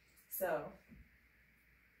 So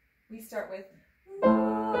we start with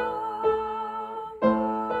La, La,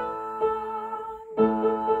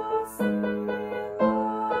 Si, La.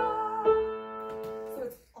 So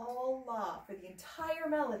it's all La for the entire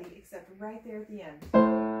melody except right there at the end.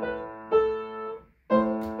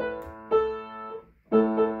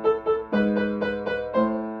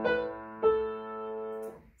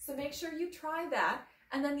 So make sure you try that.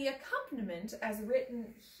 And then the accompaniment, as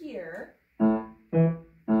written here,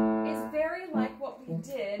 is very like what we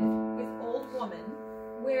did with Old Woman,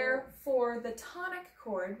 where for the tonic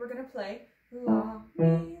chord, we're going to play La,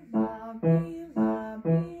 Mi, La, Mi, La,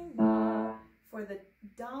 Mi, La. For the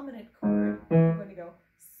dominant chord, we're going to go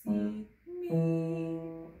Si, Mi,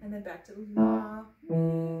 and then back to La,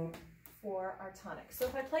 Mi for our tonic. So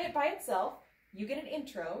if I play it by itself, you get an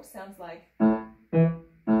intro, sounds like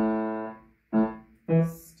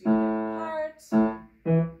student part.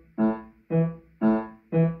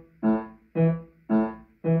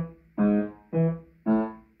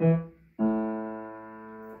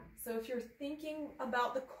 So if you're thinking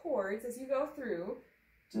about the chords as you go through,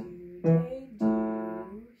 do, de,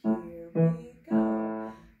 do, here we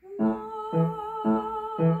go. La, la,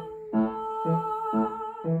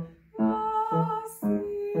 la, si,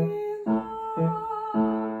 la.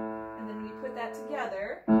 And then when you put that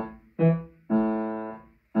together,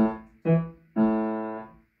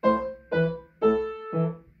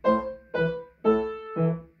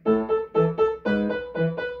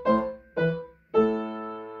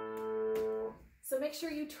 so make sure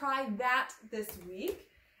you try that this week.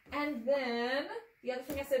 And then the other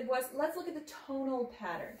thing I said was, let's look at the tonal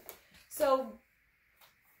pattern. So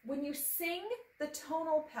when you sing the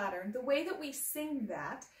tonal pattern, the way that we sing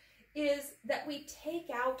that is that we take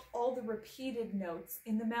out all the repeated notes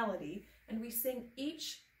in the melody and we sing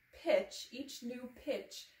each pitch, each new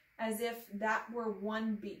pitch, as if that were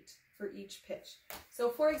one beat for each pitch. So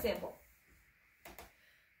for example, do,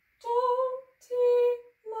 ti,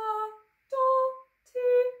 la, do,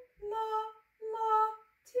 ti, la, la,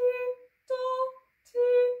 ti, do,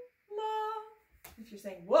 ti, la. If you're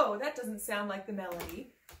saying, whoa, that doesn't sound like the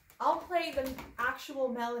melody, I'll play the actual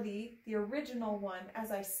melody, the original one,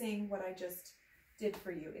 as I sing what I just did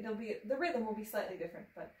for you. It'll be, the rhythm will be slightly different,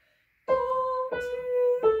 but do, ti,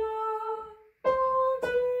 la, do,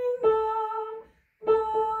 ti, la, la,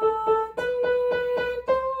 ti,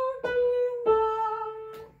 do, ti, la.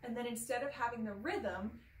 And then instead of having the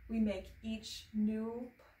rhythm, we make each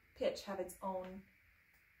new pitch have its own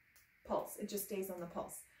pulse. It just stays on the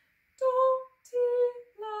pulse. Do, ti,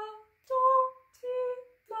 la, do, ti,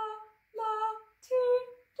 la, la, ti,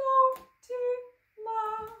 do, ti, la.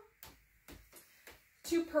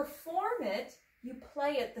 To perform it, you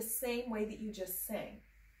play it the same way that you just sang.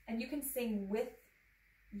 And you can sing with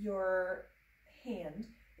your hand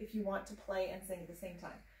if you want to play and sing at the same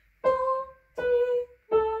time. Do, ti,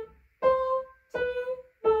 la,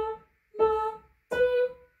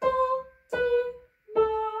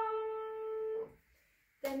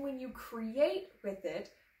 create with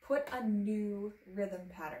it, put a new rhythm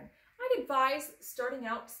pattern. I'd advise starting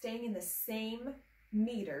out staying in the same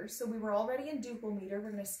meter. So we were already in duple meter.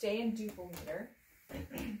 We're going to stay in duple meter.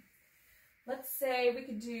 Let's say we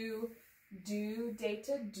could do do,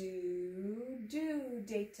 data, do,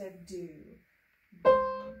 data, do.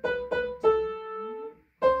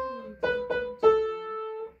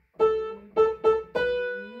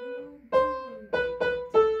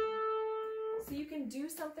 So you can do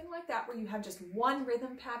something like that where you have just one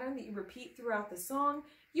rhythm pattern that you repeat throughout the song.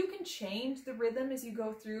 You can change the rhythm as you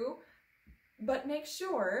go through, but make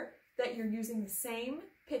sure that you're using the same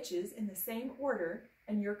pitches in the same order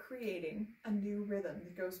and you're creating a new rhythm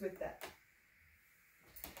that goes with that.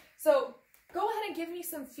 So go ahead and give me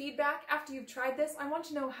some feedback after you've tried this. I want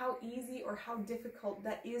to know how easy or how difficult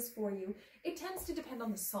that is for you. It tends to depend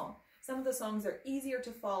on the song. Some of the songs are easier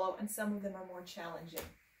to follow and some of them are more challenging.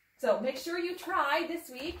 So make sure you try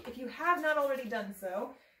this week, if you have not already done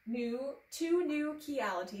so, two new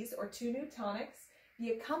keyalities or two new tonics,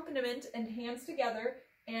 the accompaniment and hands together,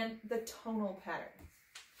 and the tonal pattern.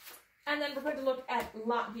 And then we're going to look at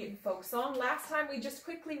Latvian folk song. Last time we just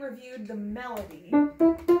quickly reviewed the melody.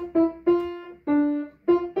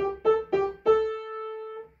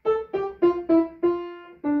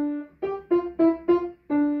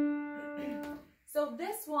 So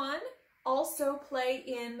this one also play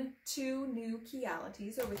in two new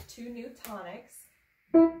keyalities or with two new tonics.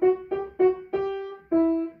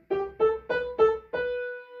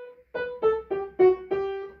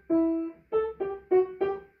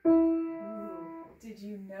 Did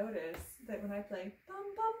you notice that when I play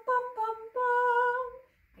bum bum bum bum bum,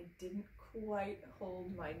 I didn't quite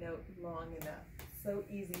hold my note long enough? So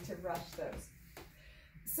easy to rush those.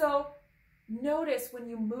 So notice when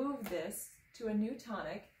you move this to a new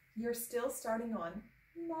tonic, you're still starting on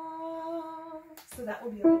la, so that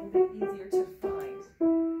will be a little bit easier to find.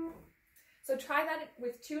 So try that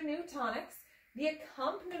with two new tonics. The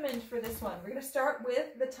accompaniment for this one, we're going to start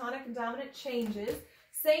with the tonic and dominant changes.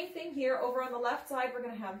 Same thing here, over on the left side, we're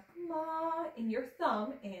going to have la in your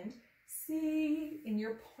thumb and si in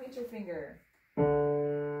your pointer finger.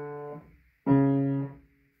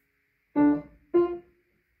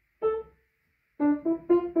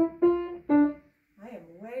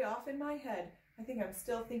 In my head, I think I'm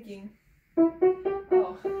still thinking,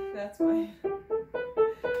 oh, that's why.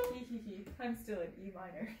 I'm still in E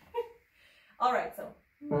minor. All right, so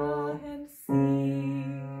la and si.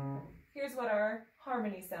 Here's what our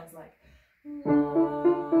harmony sounds like. La,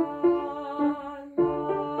 la,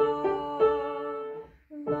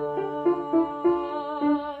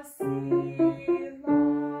 la, si,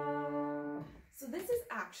 la. So this is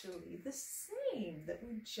actually the same that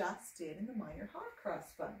we just did in the minor hot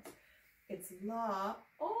cross buns. It's la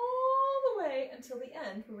all the way until the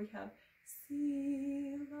end where we have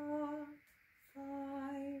si, la,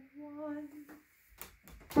 5, 1.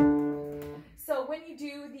 So when you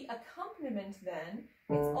do the accompaniment then,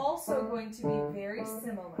 it's also going to be very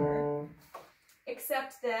similar,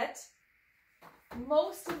 except that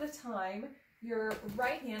most of the time your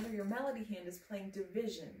right hand or your melody hand is playing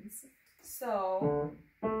divisions. So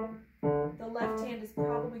the left hand is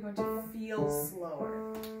probably going to feel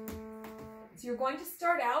slower. So you're going to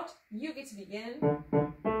start out, you get to begin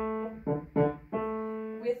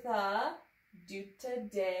with a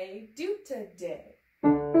do-ta-day, do-ta-day.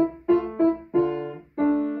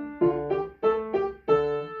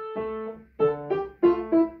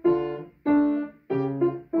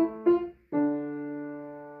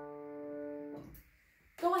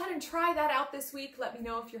 Go ahead and try that out this week. Let me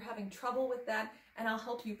know if you're having trouble with that, and I'll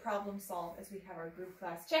help you problem solve as we have our group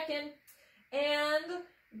class check-in. And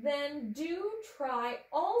then do try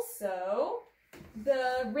also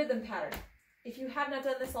the rhythm pattern. If you have not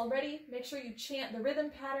done this already, make sure you chant the rhythm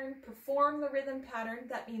pattern, perform the rhythm pattern.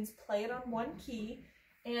 That means play it on one key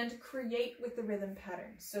and create with the rhythm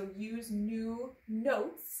pattern. So use new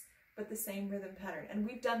notes, but the same rhythm pattern. And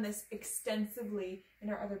we've done this extensively in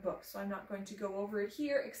our other books, so I'm not going to go over it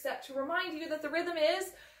here except to remind you that the rhythm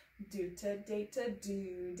is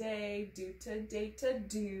do-ta-day-ta-do-day,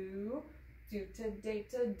 do-ta-day-ta-do.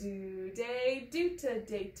 Do-ta-day-ta-do-day,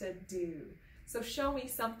 do-ta-day-ta-do. So show me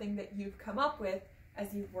something that you've come up with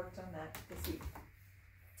as you've worked on that this week.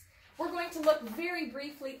 We're going to look very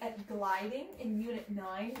briefly at gliding in Unit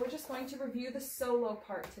 9. We're just going to review the solo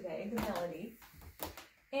part today, the melody.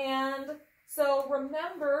 And so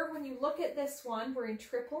remember, when you look at this one, we're in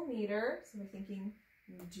triple meter. So we're thinking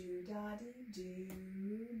do-da-dee-do,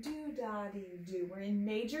 do-da-dee-do. We're in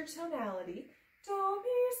major tonality. Do,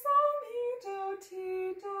 mi, so, mi, do,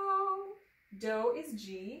 ti, do. Do is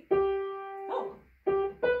G. Oh.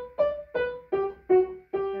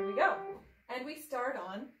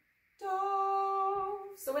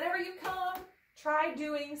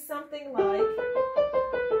 something like,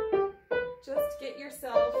 just get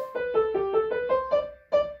yourself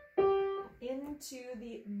into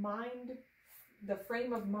the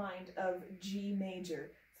frame of mind of G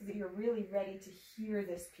major, so that you're really ready to hear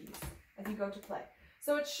this piece as you go to play.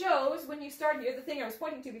 So it shows when you start here, the thing I was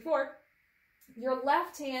pointing to before, your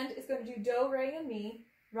left hand is going to do do, re, and mi,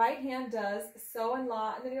 right hand does so and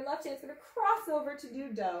la, and then your left hand is going to cross over to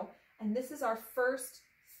do do, and this is our first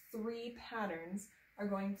 3 patterns are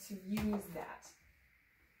going to use that.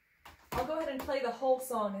 I'll go ahead and play the whole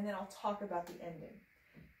song and then I'll talk about the ending.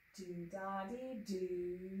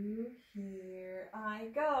 Do-da-dee-do, here I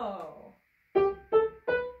go.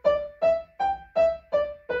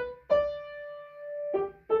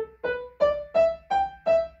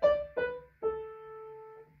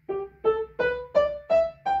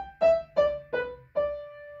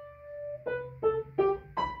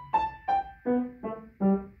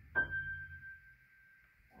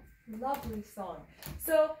 Lovely song.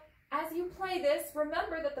 So as you play this,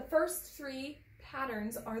 remember that the first 3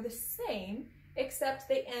 patterns are the same, except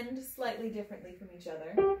they end slightly differently from each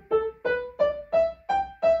other.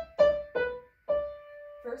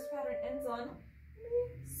 First pattern ends on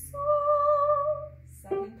mi, so.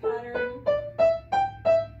 Second pattern, mi,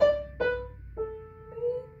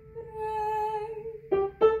 re.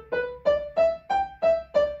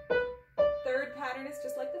 Third pattern is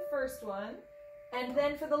just like the first one. And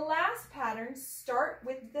then for the last pattern, start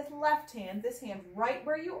with the left hand, this hand right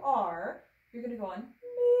where you are. You're going to go on mi,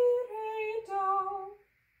 re, do.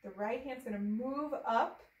 The right hand's going to move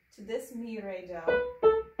up to this mi, re, do.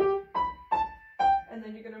 And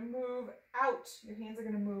then you're going to move out. Your hands are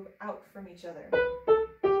going to move out from each other.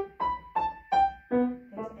 And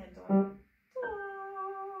end on do.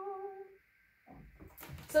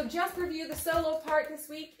 So just review the solo part this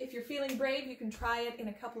week. If you're feeling brave, you can try it in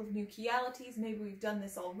a couple of new keyalities. Maybe we've done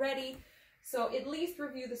this already. So at least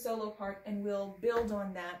review the solo part, and we'll build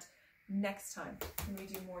on that next time when we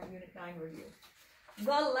do more Unit 9 review.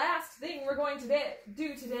 The last thing we're going to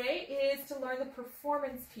do today is to learn the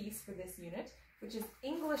performance piece for this unit, which is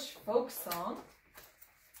English folk song.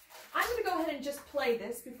 I'm going to go ahead and just play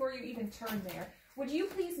this before you even turn there. Would you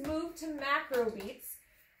please move to macro beats?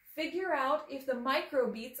 Figure out if the micro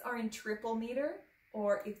beats are in triple meter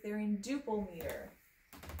or if they're in duple meter.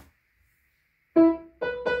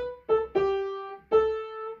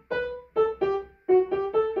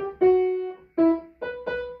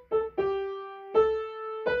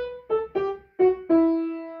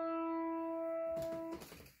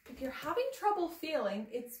 If you're having trouble feeling,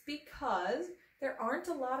 it's because there aren't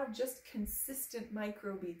a lot of just consistent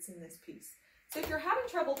micro beats in this piece. So if you're having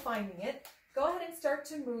trouble finding it, go ahead and start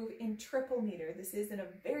to move in triple meter. This is in a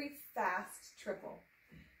very fast triple.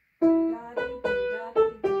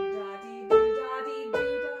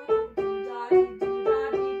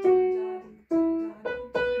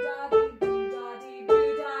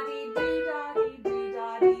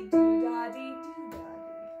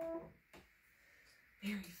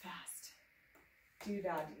 Very fast.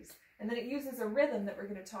 Do-da-dees. And then it uses a rhythm that we're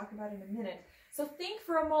going to talk about in a minute. So think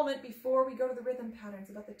for a moment before we go to the rhythm patterns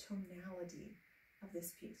about the tonality of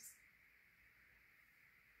this piece.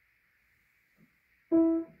 Just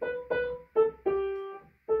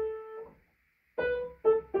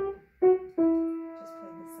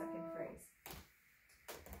play the second phrase.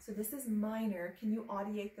 So this is minor. Can you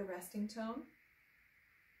audiate the resting tone?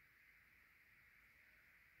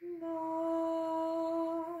 La.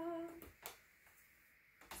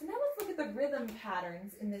 So now let's look at the rhythm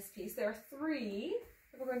patterns in this piece. There are 3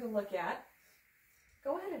 that we're going to look at.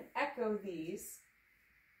 Go ahead and echo these.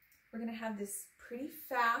 We're going to have this pretty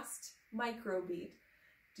fast micro beat.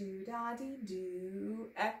 Do-da-dee-do,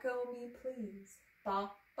 echo me please. Ba,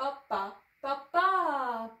 ba, ba, ba,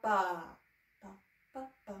 ba, ba. Ba, ba,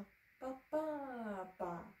 ba, ba, ba,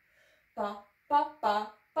 ba. Ba, ba,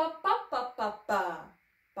 ba, ba, ba, ba, ba, ba.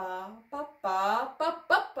 Ba, ba, ba, ba,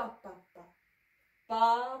 ba, ba, ba, ba. Ba,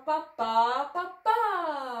 ba, ba, ba, ba.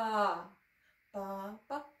 Ba,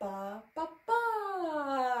 ba, ba, ba, ba.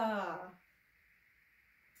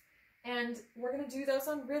 And we're going to do those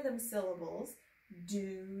on rhythm syllables.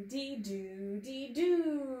 Do, dee, do, dee,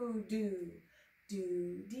 do, do.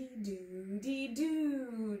 Do, dee, do, dee,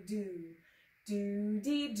 do, do. Do,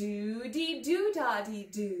 dee, do, dee, do, da, dee,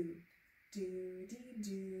 do. Do, dee,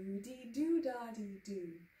 do, dee, do, da, dee,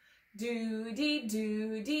 do. Do, dee,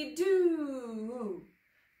 do, dee, do.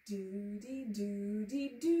 Do, dee, do,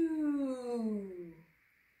 dee, do.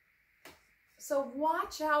 So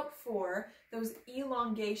watch out for those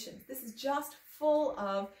elongations. This is just full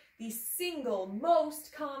of the single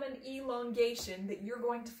most common elongation that you're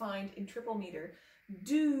going to find in triple meter.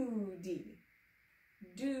 do, D,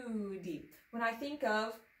 do, D. When I think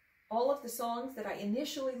of all of the songs that I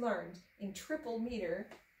initially learned in triple meter,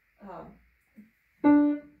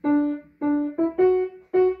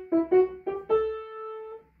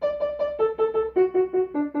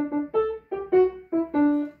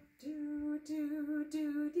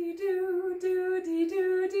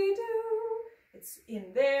 it's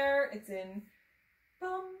in there, it's in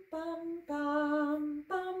bum, bum, bum,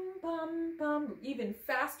 bum, bum, bum, even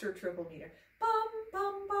faster triple meter, bum,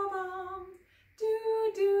 bum, bum, bum,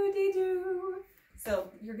 do, do, dee, do. So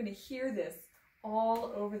you're going to hear this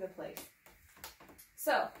all over the place.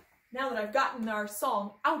 So now that I've gotten our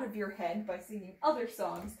song out of your head by singing other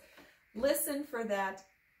songs, listen for that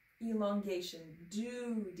elongation.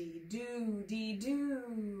 Do, dee, do, dee,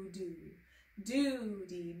 do, do. Do,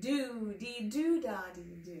 dee, do, dee, do, da,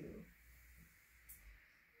 dee, do.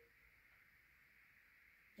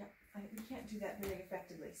 Yeah, we can't do that very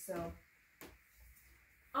effectively. So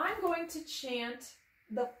I'm going to chant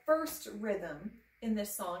the first rhythm in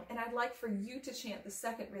this song, and I'd like for you to chant the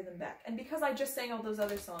second rhythm back. And because I just sang all those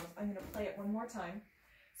other songs, I'm going to play it one more time.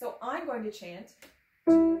 So I'm going to chant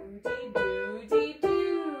do, dee, do, dee,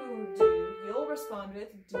 do, do. You'll respond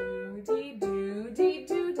with do, dee, do, dee,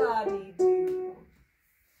 do, da, dee, do.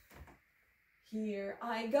 Here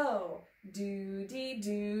I go. Do, dee,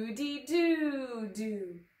 do, dee, do,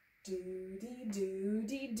 do. Do, dee, do,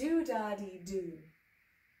 dee, do, da, dee, do.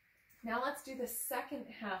 Now let's do the second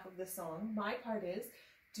half of the song. My part is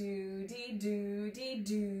do, dee, do, dee,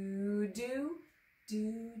 do, do.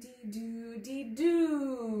 Do, dee, do, dee,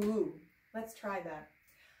 do. Let's try that.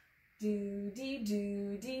 Do, dee,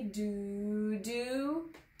 do, dee, do, do.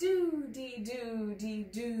 Do, dee, do, dee,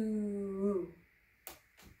 do.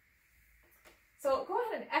 So go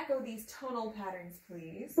ahead and echo these tonal patterns,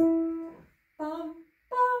 please. Bum, bum,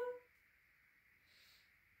 bum,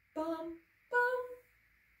 bum,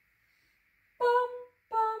 bum,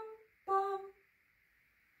 bum, bum,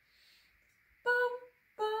 bum,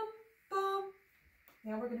 bum, bum.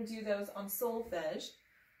 Now we're going to do those on solfege.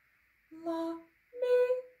 La, mi,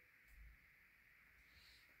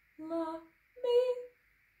 la, mi,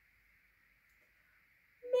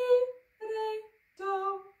 re,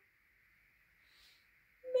 do.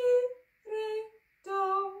 Mi, re, do.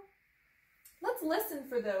 Let's listen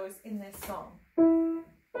for those in this song. La,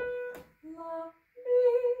 mi.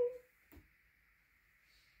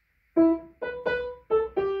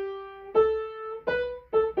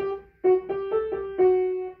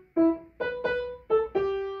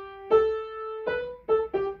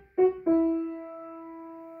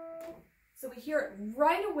 So we hear it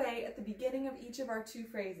right away at the beginning of each of our two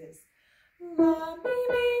phrases. La, mi,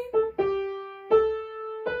 mi.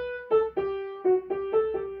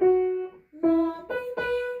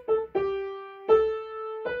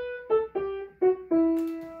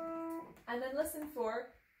 And then listen for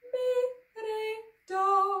mi, re,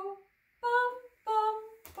 do, bum, bum,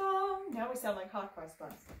 bum. Now we sound like hot cross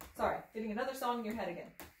buns. Sorry, getting another song in your head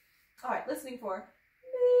again. All right, listening for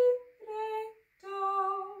mi, re, do.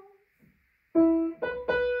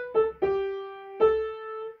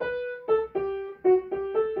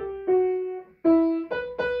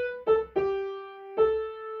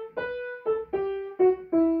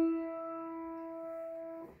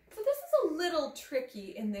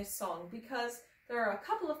 Tricky in this song because there are a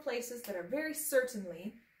couple of places that are very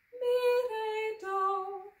certainly mi, re, do,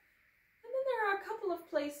 and then there are a couple of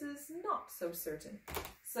places not so certain.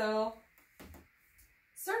 So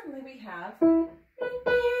certainly we have mi, re,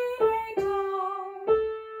 do,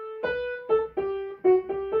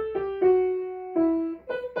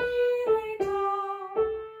 mi, re, do.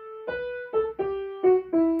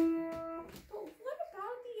 But what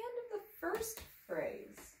about the end of the first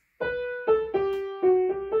phrase?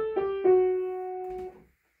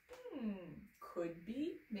 Could be,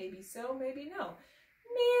 maybe so, maybe no.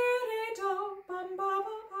 Mi, re, do, bum, ba,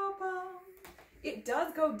 ba, ba, bum. It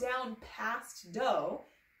does go down past do.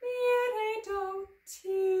 Mi, re, do,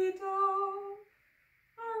 ti, do.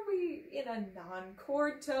 Are we in a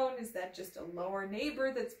non-chord tone? Is that just a lower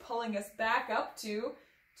neighbor that's pulling us back up to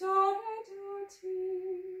do, re, do,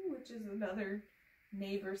 ti, which is another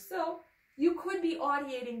neighbor? So you could be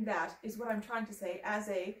audiating that, is what I'm trying to say, as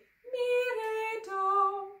a mi, re,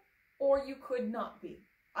 do. Or you could not be.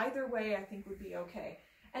 Either way, I think would be okay.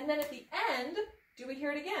 And then at the end, do we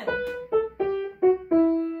hear it again? Mi,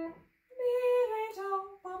 re,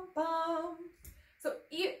 do, bum, bum. So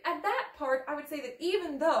at that part, I would say that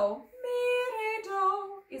even though mi, re,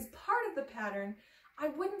 do is part of the pattern, I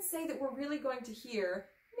wouldn't say that we're really going to hear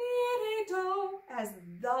mi, re, do as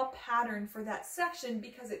the pattern for that section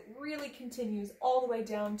because it really continues all the way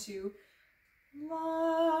down to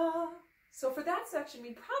la. So for that section,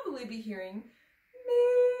 we'd probably be hearing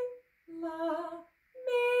mi, la,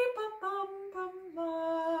 mi, bum, bum, bum,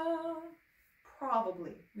 la.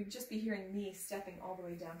 Probably. We'd just be hearing me stepping all the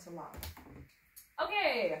way down to la.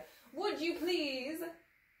 Okay, would you please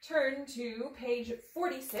turn to page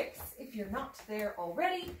 46 if you're not there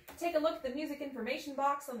already. Take a look at the music information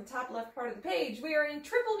box on the top left part of the page. We are in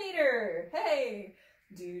triple meter. Hey,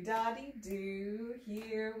 do-da-dee-do,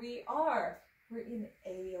 here we are. We're in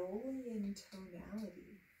Aeolian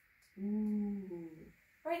tonality. Ooh.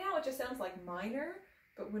 Right now it just sounds like minor,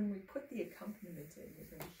 but when we put the accompaniment in, you're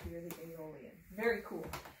going to hear the Aeolian. Very cool.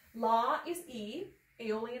 La is E.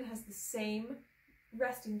 Aeolian has the same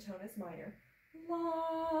resting tone as minor.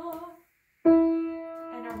 La.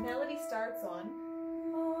 And our melody starts on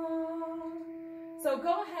la. So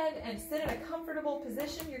go ahead and sit in a comfortable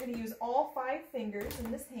position. You're going to use all 5 fingers in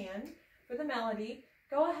this hand for the melody.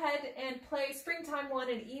 Go ahead and play Springtime 1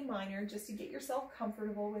 in E minor just to get yourself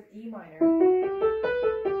comfortable with E minor.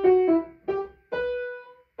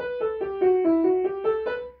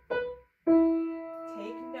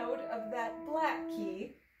 Take note of that black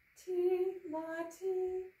key. T, la, T.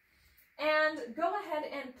 And go ahead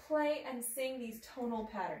and play and sing these tonal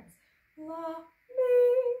patterns. La, mi,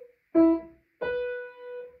 re,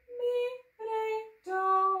 do.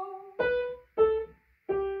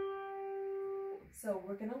 So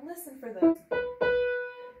we're going to listen for those.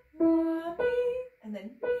 La, mi, and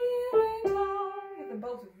then mi, re, do. We have them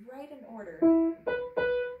both right in order at the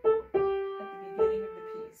beginning of the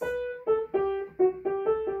piece.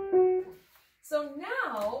 So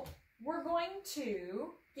now we're going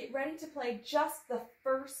to get ready to play just the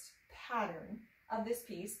first pattern of this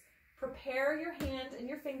piece. Prepare your hand and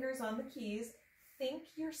your fingers on the keys. Think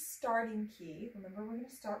your starting key. Remember, we're going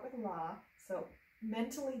to start with La, so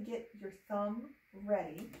mentally get your thumb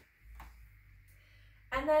ready.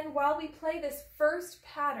 And then while we play this first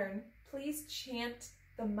pattern, please chant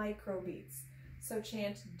the microbeats. So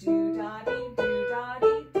chant do-da-dee,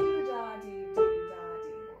 do-da-dee, do-da-dee,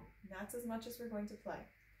 do-da-dee. That's as much as we're going to play.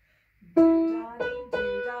 Do-da-dee,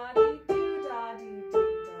 do-da-dee, do-da-dee,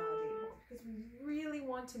 do-da-dee. Because we really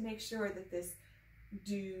want to make sure that this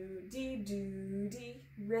do-dee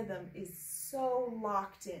rhythm is so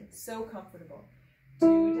locked in, so comfortable.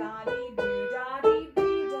 Do-da-dee, do-da-dee,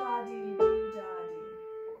 do-da-dee,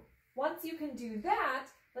 do-da-dee. Once you can do that,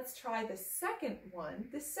 let's try the second one.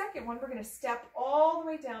 The second one, we're going to step all the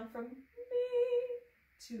way down from mi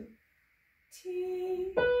to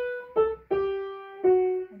T.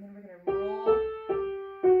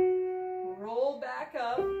 Roll back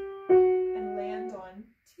up and land on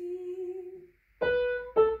T.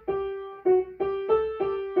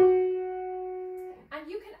 And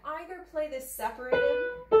you can either play this separated.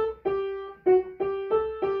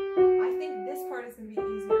 I think this part is going to be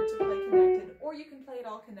easier to play connected, or you can play it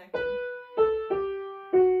all connected.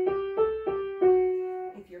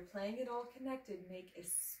 If you're playing it all connected, make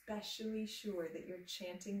especially sure that you're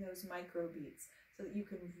chanting those micro beats, so that you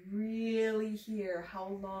can really hear how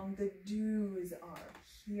long the do's are.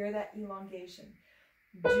 Hear that elongation.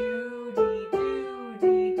 Do, dee, do,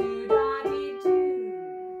 dee, do, da, dee,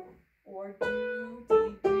 do. Or do,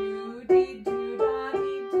 dee, do, dee, do, da,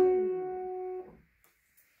 dee, do.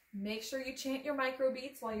 Make sure you chant your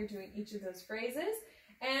microbeats while you're doing each of those phrases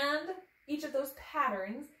and each of those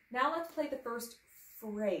patterns. Now let's play the first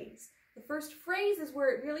phrase. The first phrase is where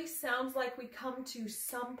it really sounds like we come to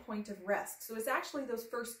some point of rest. So it's actually those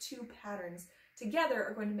first 2 patterns together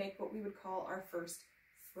are going to make what we would call our first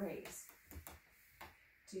phrase.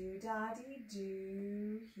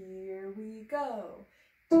 Do-da-dee-do, here we go.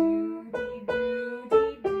 Do-dee-do-dee-do,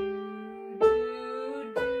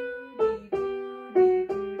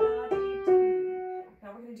 do-do-dee-do-dee-do-da-dee-do.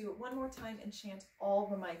 Now we're going to do it one more time and chant all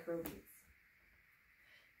the microbeats.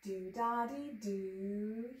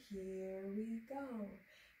 Do-da-dee-do, here we go.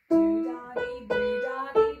 Do-da-dee,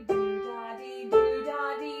 do-da-dee, do-da-dee,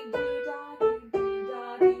 do-da-dee, do-da-dee,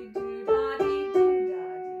 do-da-dee, do-da-dee, do-da-dee.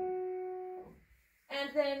 And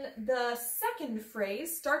then the second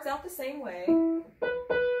phrase starts out the same way.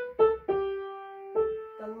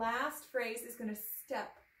 The last phrase is going to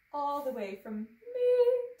step all the way from mi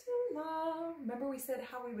to la. Remember we said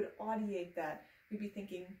how we would audiate that. We'd be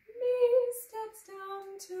thinking mi steps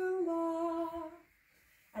down to la.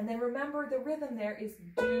 And then remember the rhythm there is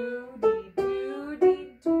do, dee, do,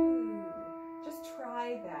 dee, do. Just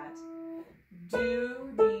try that. Do,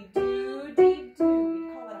 dee, do, dee, do.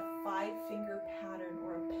 We call that a 5-finger pattern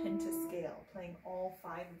or a pentascale, playing all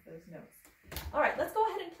 5 of those notes. All right, let's go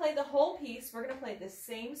ahead and play piece. We're going to play the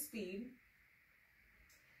same speed.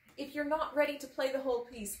 If you're not ready to play the whole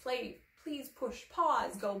piece, please push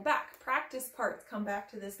pause, go back, practice parts, come back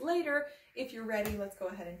to this later. If you're ready, let's go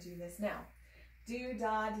ahead and do this now.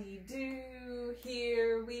 Do-da-dee-do,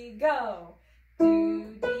 here we go.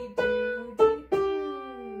 Do-dee-do-dee-do.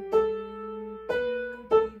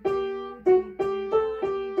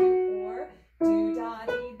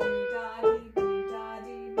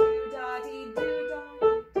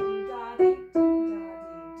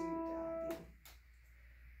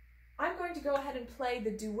 Go ahead and play the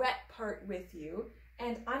duet part with you,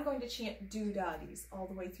 and I'm going to chant do-da-dees all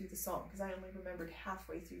the way through the song because I only remembered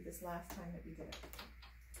halfway through this last time that we did it.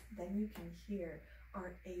 Then you can hear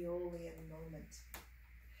our Aeolian moment.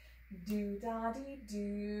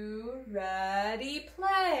 Do-da-dee-do, ready,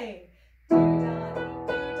 play. Do-da-dee,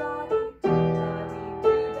 do-da-dee, do-da-dee,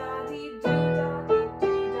 do-da-dee, do-da-dee,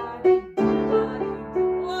 do-da-dee, do-da-dee.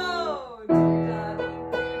 Whoa! Do-da-dee,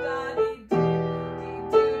 do-da-dee, do-da-dee,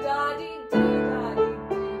 do-da-dee, do-da-dee.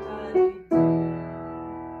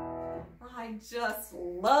 I just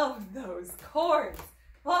love those chords.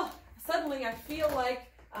 Oh, suddenly I feel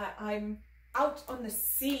like I'm out on the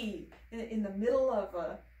sea in the middle of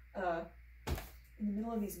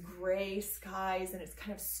these gray skies, and it's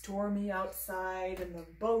kind of stormy outside, and the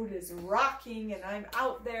boat is rocking, and I'm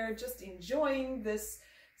out there just enjoying this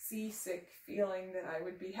seasick feeling that I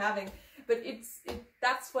would be having. But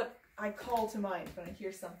that's what I call to mind when I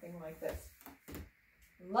hear something like this.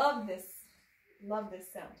 Love this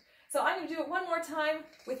sound. So I'm going to do it one more time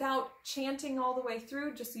without chanting all the way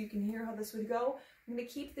through, just so you can hear how this would go. I'm going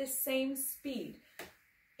to keep this same speed.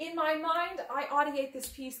 In my mind, I audiate this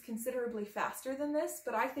piece considerably faster than this,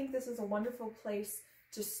 but I think this is a wonderful place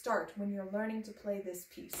to start when you're learning to play this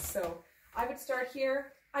piece. So I would start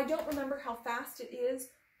here. I don't remember how fast it is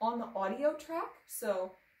on the audio track,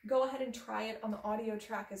 so go ahead and try it on the audio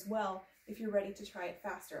track as well if you're ready to try it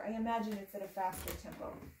faster. I imagine it's at a faster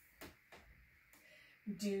tempo.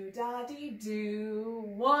 Do-da-dee-do,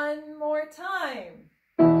 one more time.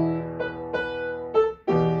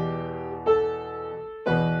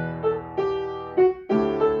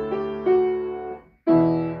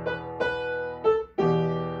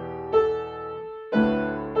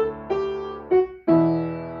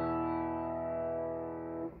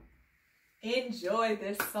 Enjoy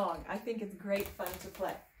this song. I think it's great fun to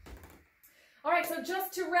play. All right, so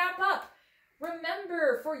just to wrap up,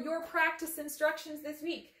 remember for your practice instructions this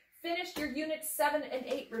week, finish your Units 7 and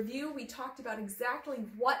 8 review. We talked about exactly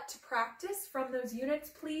what to practice from those units.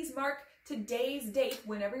 Please mark today's date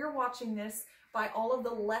whenever you're watching this by all of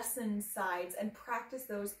the lesson sides and practice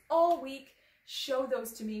those all week. Show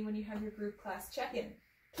those to me when you have your group class check-in.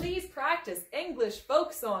 Please practice English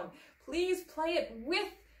folk song. Please play it with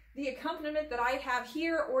the accompaniment that I have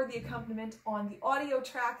here or the accompaniment on the audio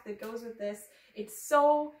track that goes with this. It's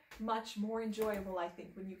so much more enjoyable, I think,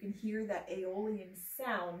 when you can hear that Aeolian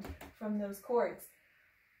sound from those chords.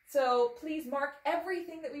 So please mark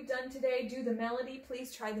everything that we've done today. Do the melody.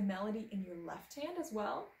 Please try the melody in your left hand as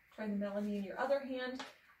well. Try the melody in your other hand.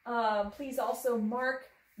 Please also mark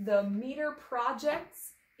the meter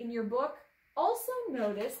projects in your book. Also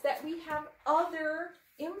notice that we have other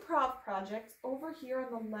improv projects over here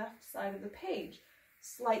on the left side of the page.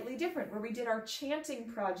 Slightly different, where we did our chanting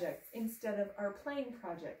projects instead of our playing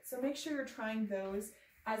projects. So make sure you're trying those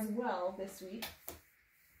as well this week.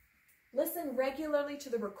 Listen regularly to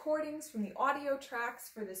the recordings from the audio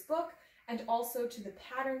tracks for this book and also to the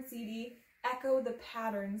pattern CD. Echo the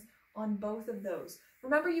patterns on both of those.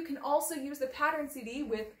 Remember, you can also use the pattern CD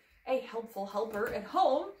with a helpful helper at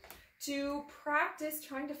home to practice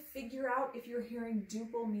trying to figure out if you're hearing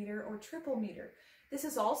duple meter or triple meter. This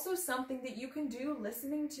is also something that you can do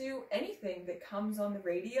listening to anything that comes on the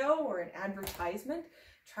radio or an advertisement.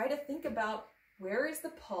 Try to think about, where is the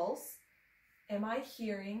pulse? Am I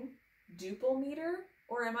hearing duple meter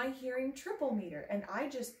or am I hearing triple meter? And I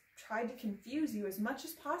just tried to confuse you as much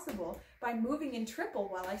as possible by moving in triple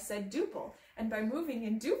while I said duple and by moving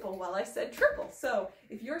in duple while I said triple. So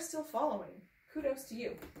if you're still following, kudos to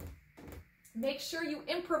you. Make sure you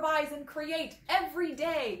improvise and create every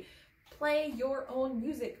day. Play your own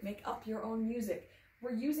music, make up your own music.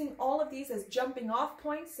 We're using all of these as jumping off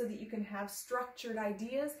points so that you can have structured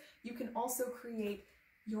ideas. You can also create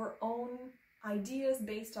your own ideas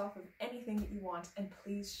based off of anything that you want, and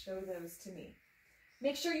please show those to me.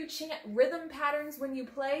 Make sure you chant rhythm patterns when you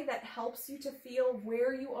play. That helps you to feel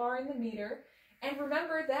where you are in the meter. And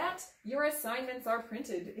remember that your assignments are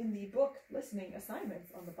printed in the book Listening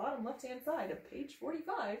Assignments on the bottom left-hand side of page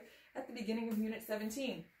 45 at the beginning of Unit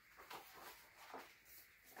 17.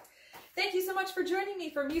 Thank you so much for joining me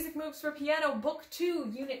for Music Moves for Piano Book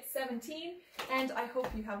 2, Unit 17, and I hope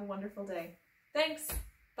you have a wonderful day. Thanks.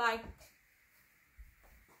 Bye.